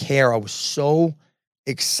I didn't care. I was so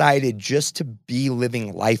excited just to be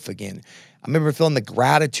living life again. I remember feeling the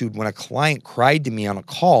gratitude when a client cried to me on a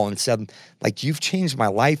call and said, like, you've changed my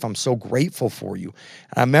life. I'm so grateful for you.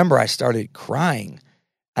 And I remember I started crying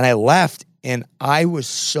and I left and I was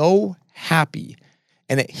so happy.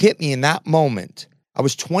 And it hit me in that moment. I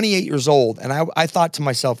was 28 years old and I thought to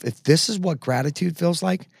myself, if this is what gratitude feels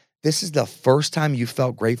like, this is the first time you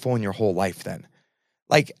felt grateful in your whole life then.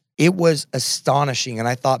 Like, it was astonishing. And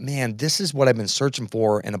I thought, man, this is what I've been searching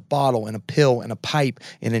for in a bottle, in a pill, in a pipe,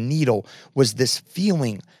 in a needle, was this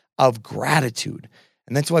feeling of gratitude.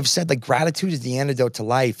 And that's why I've said, like, gratitude is the antidote to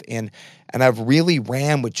life. And I've really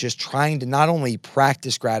ran with just trying to not only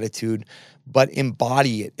practice gratitude, but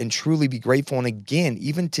embody it and truly be grateful. And again,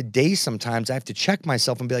 even today, sometimes I have to check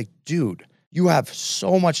myself and be like, dude, you have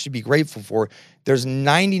so much to be grateful for. There's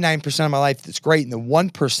 99% of my life that's great, and the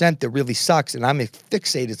 1% that really sucks, and I'm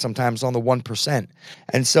fixated sometimes on the 1%.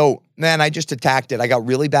 And so, man, I just attacked it. I got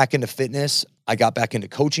really back into fitness. I got back into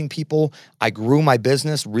coaching people. I grew my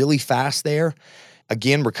business really fast there.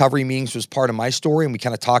 Again, recovery meetings was part of my story, and we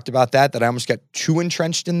kind of talked about that I almost got too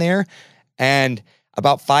entrenched in there. And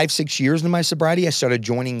about 5-6 years into my sobriety, I started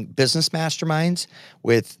joining business masterminds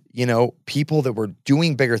with, people that were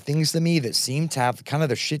doing bigger things than me, that seemed to have kind of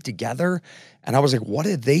their shit together. And I was like, what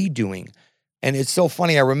are they doing? And it's so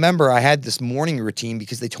funny. I remember I had this morning routine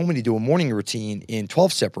because they told me to do a morning routine in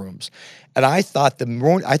 12-step rooms. And I thought the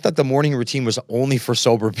morning routine was only for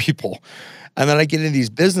sober people. And then I get into these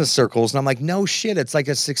business circles and I'm like, no shit, it's like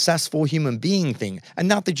a successful human being thing. And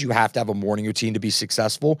not that you have to have a morning routine to be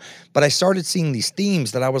successful, but I started seeing these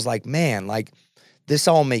themes that I was like, man, like this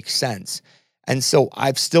all makes sense. And so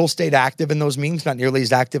I've still stayed active in those meetings, not nearly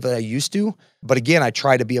as active as I used to. But again, I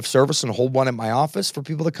try to be of service and hold one at my office for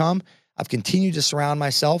people to come. I've continued to surround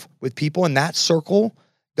myself with people in that circle.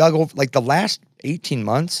 Doug, like the last 18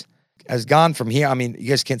 months has gone from here. I mean, you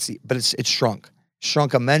guys can't see, but it's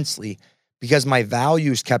shrunk immensely because my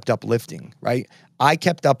values kept uplifting, right? I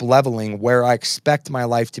kept up leveling where I expect my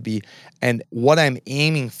life to be and what I'm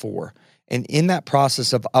aiming for. And in that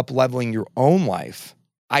process of up leveling your own life,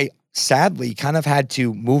 I sadly kind of had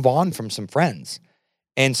to move on from some friends.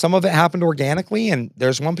 And some of it happened organically. And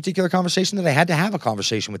there's one particular conversation that I had to have a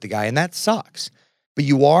conversation with the guy, and that sucks. But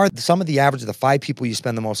you are some of the average of the 5 people you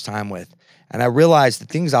spend the most time with. And I realized the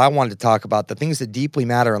things I wanted to talk about, the things that deeply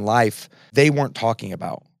matter in life, they weren't talking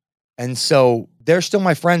about. And so they're still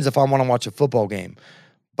my friends if I want to watch a football game.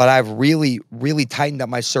 But I've really, really tightened up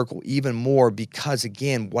my circle even more because,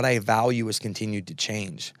 again, what I value has continued to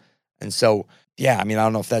change. And so, yeah, I mean, I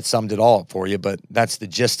don't know if that summed it all up for you, but that's the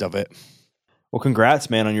gist of it. Well, congrats,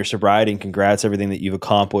 man, on your sobriety, and congrats everything that you've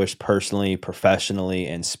accomplished personally, professionally,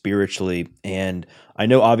 and spiritually. And I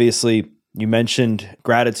know, obviously, you mentioned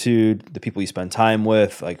gratitude, the people you spend time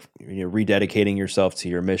with, like rededicating yourself to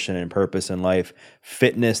your mission and purpose in life,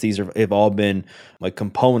 fitness. These have all been like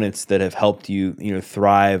components that have helped you,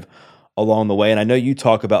 thrive along the way. And I know you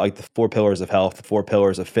talk about like the 4 pillars of health, the 4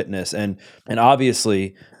 pillars of fitness, and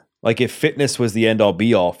obviously Like if fitness was the end all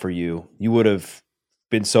be all for you, you would have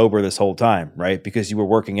been sober this whole time, right? Because you were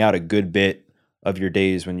working out a good bit of your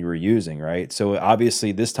days when you were using, right? So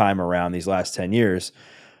obviously this time around, these last 10 years,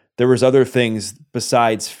 there was other things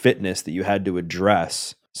besides fitness that you had to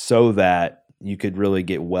address so that you could really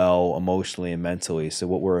get well emotionally and mentally. So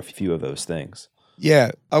what were a few of those things?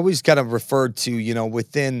 Yeah, I always kind of referred to,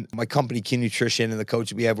 within my company, Key Nutrition, and the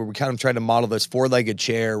coach we have, where we kind of try to model this four-legged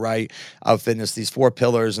chair, right, of fitness, these four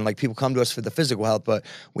pillars. And like people come to us for the physical health, but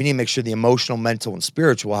we need to make sure the emotional, mental, and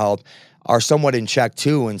spiritual health are somewhat in check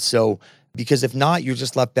too. And so, because if not, you're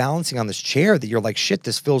just left balancing on this chair that you're like, shit,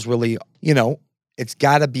 this feels really, it's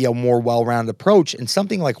got to be a more well-rounded approach. And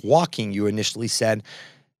something like walking, you initially said,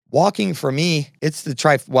 walking for me, it's the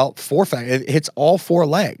four factor. It hits all four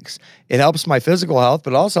legs. It helps my physical health,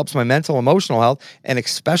 but it also helps my mental, emotional health. And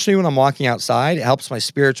especially when I'm walking outside, it helps my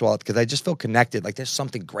spiritual health because I just feel connected. Like there's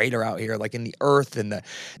something greater out here, like in the earth and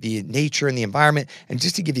the nature and the environment. And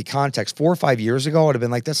just to give you context, 4 or 5 years ago, I would have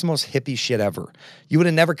been like, that's the most hippie shit ever. You would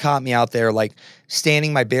have never caught me out there, like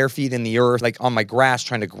standing my bare feet in the earth, like on my grass,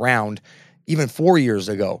 trying to ground even 4 years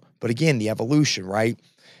ago. But again, the evolution, right?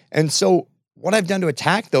 And so what I've done to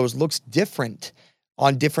attack those looks different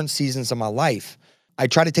on different seasons of my life. I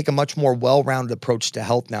try to take a much more well-rounded approach to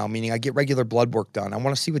health now, meaning I get regular blood work done. I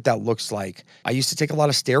want to see what that looks like. I used to take a lot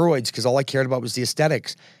of steroids because all I cared about was the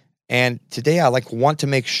aesthetics. And today I want to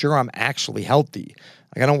make sure I'm actually healthy.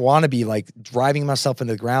 Like I don't want to be like driving myself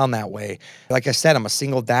into the ground that way. Like I said, I'm a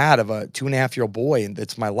single dad of a 2.5-year-old boy, and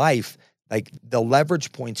it's my life. Like the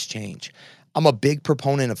leverage points change. I'm a big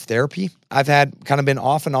proponent of therapy. I've been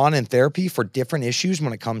off and on in therapy for different issues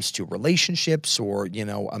when it comes to relationships or,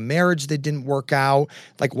 a marriage that didn't work out.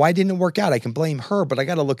 Like, why didn't it work out? I can blame her, but I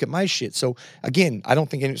got to look at my shit. So again, I don't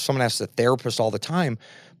think someone has a therapist all the time,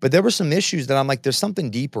 but there were some issues that I'm like, there's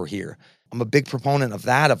something deeper here. I'm a big proponent of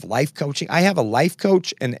that, of life coaching. I have a life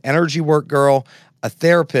coach, an energy work girl, a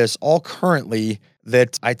therapist, all currently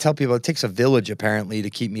that I tell people it takes a village apparently to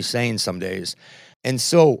keep me sane some days. And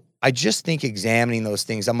so I just think examining those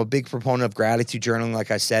things, I'm a big proponent of gratitude journaling.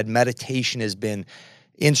 Like I said, meditation has been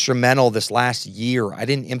instrumental this last year. I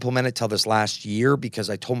didn't implement it till this last year because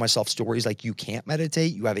I told myself stories like, you can't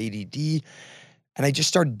meditate, you have ADD. And I just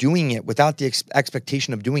started doing it without the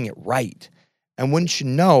expectation of doing it right. And wouldn't you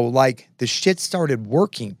know, like the shit started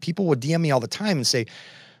working. People would DM me all the time and say,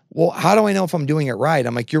 well, how do I know if I'm doing it right?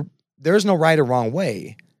 I'm like, there's no right or wrong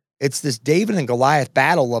way. It's this David and Goliath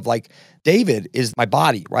battle of like, David is my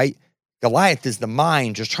body, right? Goliath is the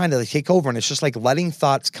mind just trying to take over. And it's just like letting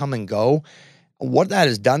thoughts come and go. What that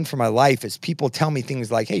has done for my life is people tell me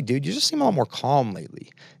things like, hey, dude, you just seem a lot more calm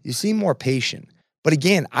lately. You seem more patient. But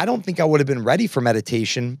again, I don't think I would have been ready for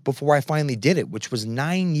meditation before I finally did it, which was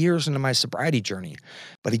 9 years into my sobriety journey.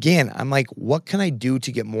 But again, I'm like, what can I do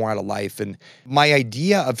to get more out of life? And my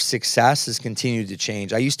idea of success has continued to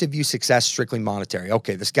change. I used to view success strictly monetary.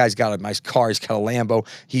 Okay, this guy's got a nice car, he's got a Lambo,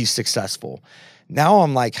 he's successful. Now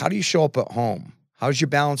I'm like, how do you show up at home? How's your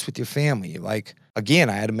balance with your family? Like, again,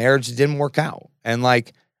 I had a marriage that didn't work out. And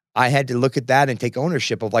like, I had to look at that and take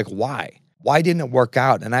ownership of like, why? Why didn't it work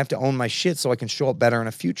out? And I have to own my shit so I can show up better in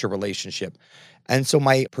a future relationship. And so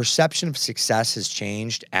my perception of success has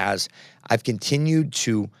changed as I've continued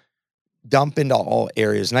to dump into all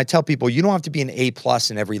areas. And I tell people, you don't have to be an A+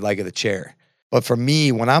 in every leg of the chair. But for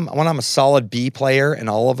me, when I'm a solid B player in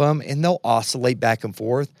all of them, and they'll oscillate back and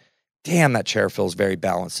forth, damn, that chair feels very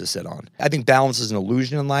balanced to sit on. I think balance is an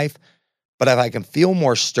illusion in life, but if I can feel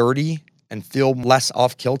more sturdy and feel less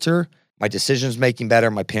off kilter, my decisions making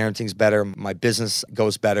better, my parenting's better, my business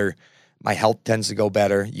goes better, my health tends to go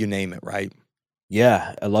better, you name it, right?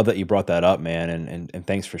 Yeah, I love that you brought that up, man. And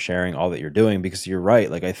thanks for sharing all that you're doing, because you're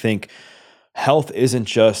right. Like, I think health isn't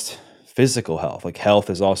just physical health. Like, health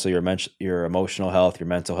is also your emotional health, your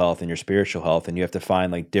mental health, and your spiritual health. And you have to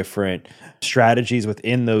find like different strategies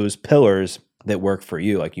within those pillars that work for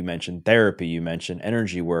you. Like you mentioned therapy, you mentioned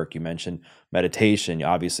energy work, you mentioned meditation,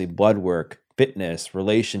 obviously blood work, fitness,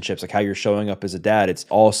 relationships, like how you're showing up as a dad. It's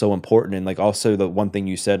all so important. And like also the one thing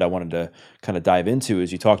you said I wanted to kind of dive into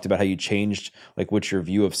is you talked about how you changed like what your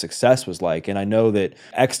view of success was like. And I know that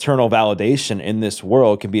external validation in this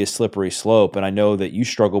world can be a slippery slope. And I know that you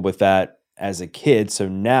struggled with that as a kid. So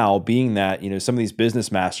now being that, some of these business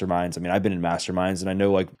masterminds, I mean, I've been in masterminds and I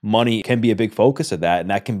know like money can be a big focus of that. And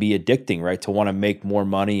that can be addicting, right? To want to make more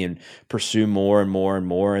money and pursue more and more and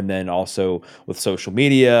more. And then also with social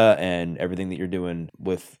media and everything that you're doing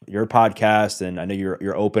with your podcast. And I know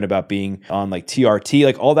you're open about being on like TRT,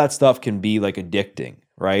 like all that stuff can be like addicting,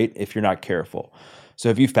 right? If you're not careful. So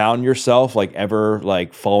have you found yourself like ever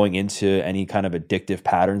like falling into any kind of addictive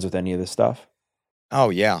patterns with any of this stuff? Oh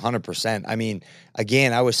yeah, 100%. I mean,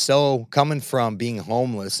 again, I was so coming from being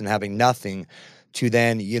homeless and having nothing to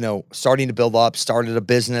then, starting to build up, started a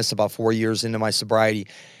business about 4 years into my sobriety.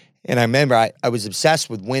 And I remember I was obsessed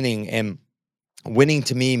with winning, and winning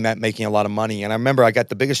to me meant making a lot of money. And I remember I got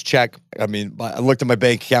the biggest check. I mean, I looked at my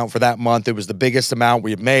bank account for that month. It was the biggest amount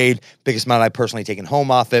we had made, biggest amount I personally taken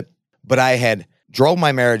home off it. But I had drove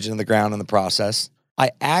my marriage into the ground in the process. I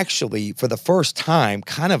actually, for the first time,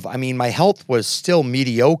 my health was still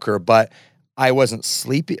mediocre, but I wasn't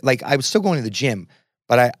sleepy. Like, I was still going to the gym,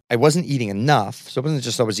 but I wasn't eating enough. So it wasn't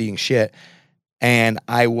just I was eating shit. And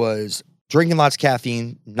I was drinking lots of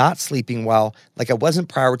caffeine, not sleeping well. Like, I wasn't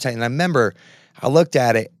prioritizing. And I remember I looked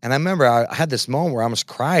at it, and I remember I had this moment where I almost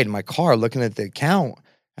cried in my car looking at the account.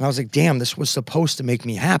 And I was like, damn, this was supposed to make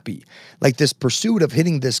me happy. Like, this pursuit of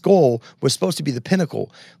hitting this goal was supposed to be the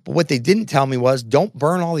pinnacle. But what they didn't tell me was, don't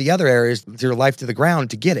burn all the other areas of your life to the ground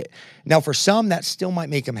to get it. Now, for some, that still might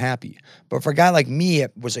make them happy. But for a guy like me,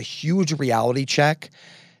 it was a huge reality check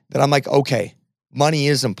that I'm like, okay, money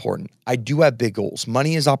is important. I do have big goals.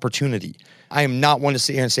 Money is opportunity. I am not one to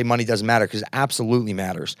sit here and say money doesn't matter, because it absolutely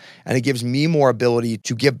matters. And it gives me more ability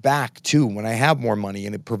to give back too when I have more money,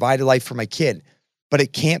 and it provide a life for my kid. But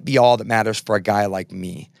it can't be all that matters for a guy like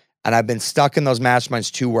me. And I've been stuck in those masterminds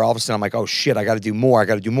too, where all of a sudden I'm like, oh shit, I got to do more. I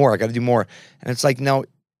got to do more. I got to do more. And it's like, no,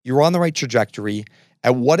 you're on the right trajectory.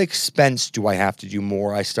 At what expense do I have to do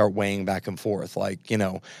more? I start weighing back and forth,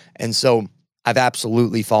 and so I've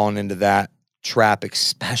absolutely fallen into that trap,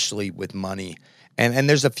 especially with money. And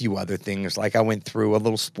there's a few other things. Like, I went through a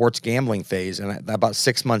little sports gambling phase, and about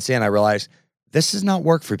 6 months in, I realized this does not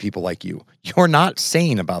work for people like you. You're not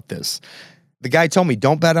sane about this. The guy told me,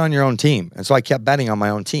 don't bet on your own team. And so I kept betting on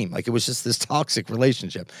my own team. Like, it was just this toxic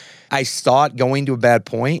relationship. I saw it going to a bad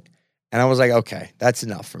point, and I was like, okay, that's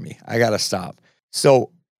enough for me. I got to stop.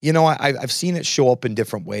 So, I've seen it show up in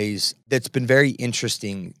different ways. That's been very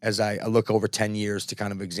interesting as I look over 10 years to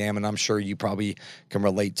kind of examine. I'm sure you probably can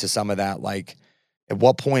relate to some of that. Like, at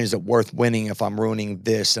what point is it worth winning if I'm ruining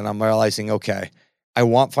this? And I'm realizing, okay, I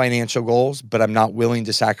want financial goals, but I'm not willing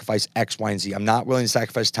to sacrifice X, Y, and Z. I'm not willing to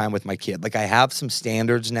sacrifice time with my kid. Like, I have some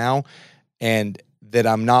standards now, and that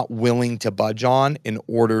I'm not willing to budge on in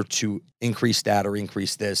order to increase that or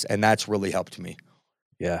increase this. And that's really helped me.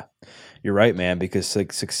 Yeah. You're right, man, because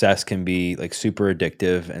like success can be like super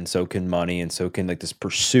addictive, and so can money, and so can like this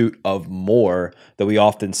pursuit of more that we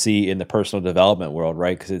often see in the personal development world,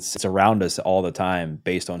 right? Because it's around us all the time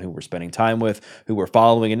based on who we're spending time with, who we're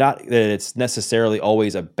following, and not that it's necessarily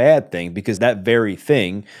always a bad thing, because that very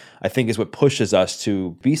thing, I think, is what pushes us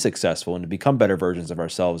to be successful and to become better versions of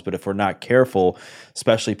ourselves. But if we're not careful,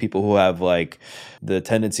 especially people who have like the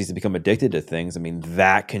tendencies to become addicted to things, I mean,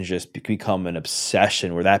 that can just become an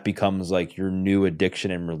obsession, where that becomes like your new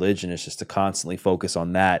addiction and religion, is just to constantly focus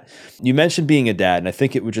on that. You mentioned being a dad, and I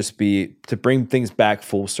think it would just be to bring things back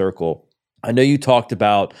full circle. I know you talked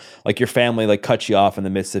about like your family like cut you off in the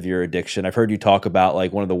midst of your addiction. I've heard you talk about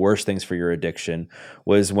like one of the worst things for your addiction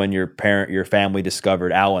was when your family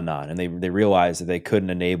discovered Al-Anon, and they realized that they couldn't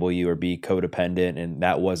enable you or be codependent, and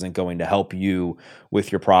that wasn't going to help you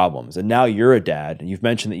with your problems. And now you're a dad, and you've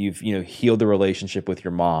mentioned that you've healed the relationship with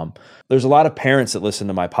your mom. There's a lot of parents that listen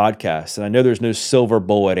to my podcast, and I know there's no silver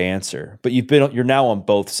bullet answer, but you're now on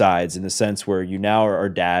both sides, in the sense where you now are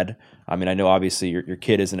a dad. I mean, I know obviously your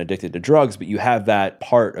kid isn't addicted to drugs, but you have that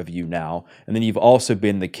part of you now. And then you've also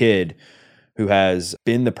been the kid who has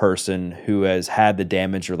been the person who has had the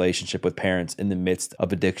damaged relationship with parents in the midst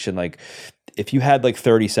of addiction. Like, if you had like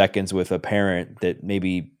 30 seconds with a parent that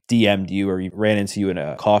maybe DM'd you, or you ran into you in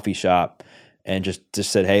a coffee shop and just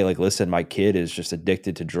said, hey, like, listen, my kid is just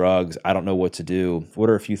addicted to drugs. I don't know what to do. What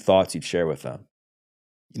are a few thoughts you'd share with them?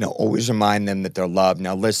 Always remind them that they're loved.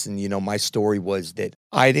 Now, listen, my story was that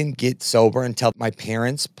I didn't get sober until my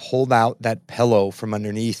parents pulled out that pillow from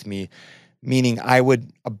underneath me, meaning I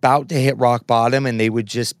would about to hit rock bottom, and they would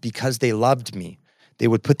just, because they loved me, they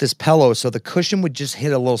would put this pillow so the cushion would just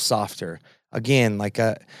hit a little softer. Again,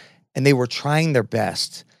 and they were trying their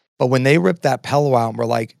best. But when they ripped that pillow out and were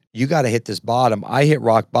like, you got to hit this bottom, I hit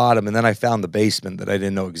rock bottom, and then I found the basement that I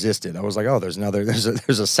didn't know existed. I was like, oh, there's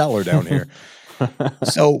a cellar down here.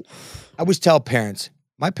 So I always tell parents,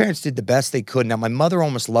 my parents did the best they could. Now, my mother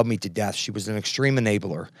almost loved me to death. She was an extreme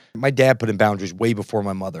enabler. My dad put in boundaries way before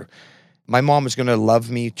my mother. My mom was going to love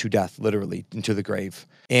me to death, literally, into the grave.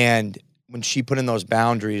 And when she put in those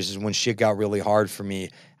boundaries is when shit got really hard for me.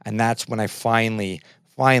 And that's when I finally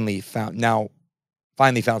found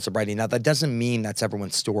sobriety. Now, that doesn't mean that's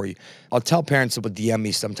everyone's story. I'll tell parents that would DM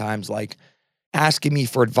me sometimes, like, asking me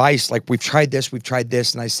for advice, like, we've tried this.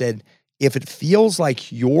 And I said, if it feels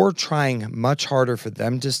like you're trying much harder for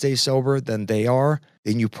them to stay sober than they are,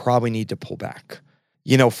 then you probably need to pull back.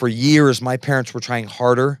 For years, my parents were trying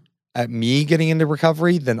harder at me getting into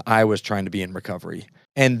recovery than I was trying to be in recovery.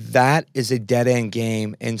 And that is a dead end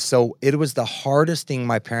game. And so it was the hardest thing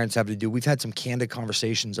my parents have to do. We've had some candid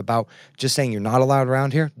conversations about just saying, you're not allowed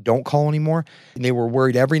around here. Don't call anymore. And they were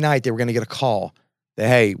worried every night they were going to get a call that,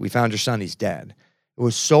 hey, we found your son. He's dead. It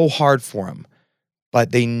was so hard for them.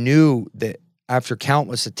 But they knew that after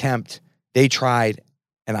countless attempts, they tried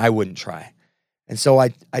and I wouldn't try. And so I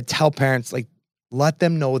tell parents, like, let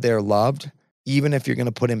them know they're loved, even if you're going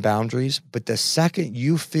to put in boundaries. But the second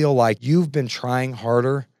you feel like you've been trying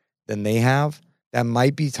harder than they have, that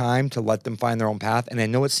might be time to let them find their own path. And I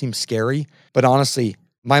know it seems scary, but honestly,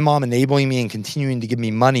 my mom enabling me and continuing to give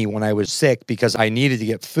me money when I was sick because I needed to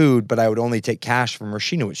get food, but I would only take cash from her,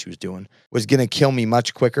 she knew what she was doing, was going to kill me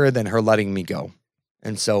much quicker than her letting me go.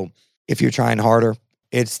 And so if you're trying harder,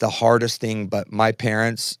 it's the hardest thing. But my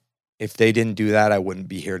parents, if they didn't do that, I wouldn't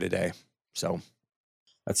be here today. So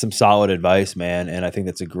that's some solid advice, man. And I think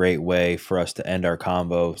that's a great way for us to end our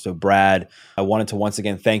convo. So Brad, I wanted to once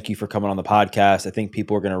again thank you for coming on the podcast. I think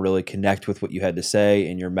people are going to really connect with what you had to say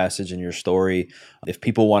and your message and your story. If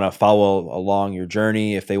people want to follow along your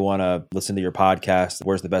journey, if they want to listen to your podcast,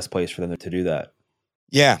 where's the best place for them to do that?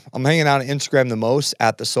 Yeah, I'm hanging out on Instagram the most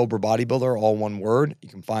at the Sober Bodybuilder, all one word. You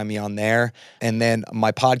can find me on there. And then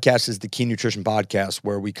my podcast is the Key Nutrition Podcast,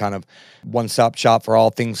 where we kind of one-stop shop for all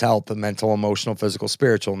things health, mental, emotional, physical,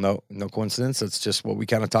 spiritual. No coincidence. That's just what we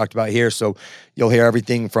kind of talked about here. So you'll hear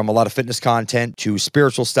everything from a lot of fitness content to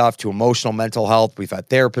spiritual stuff to emotional, mental health. We've had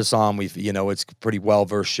therapists on. It's a pretty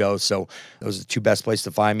well-versed show. So those are the two best places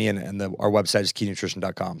to find me. And our website is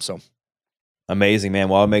keynutrition.com. So. Amazing, man.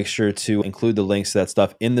 Well, I'll make sure to include the links to that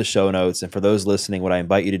stuff in the show notes. And for those listening, what I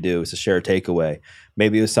invite you to do is to share a takeaway.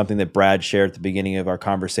 Maybe it was something that Brad shared at the beginning of our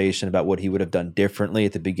conversation about what he would have done differently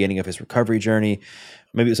at the beginning of his recovery journey.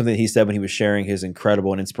 Maybe it was something that he said when he was sharing his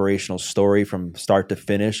incredible and inspirational story from start to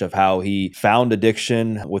finish of how he found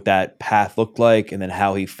addiction, what that path looked like, and then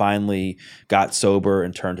how he finally got sober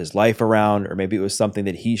and turned his life around. Or maybe it was something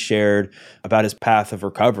that he shared about his path of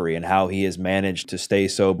recovery and how he has managed to stay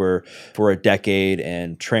sober for a decade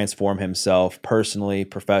and transform himself personally,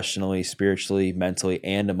 professionally, spiritually, mentally,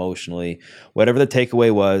 and emotionally. Whatever the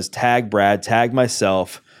takeaway was, tag Brad, tag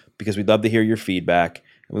myself, because we'd love to hear your feedback.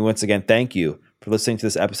 And we once again thank you for listening to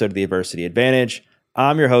this episode of The Adversity Advantage.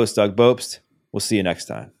 I'm your host, Doug Bopst. We'll see you next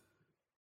time.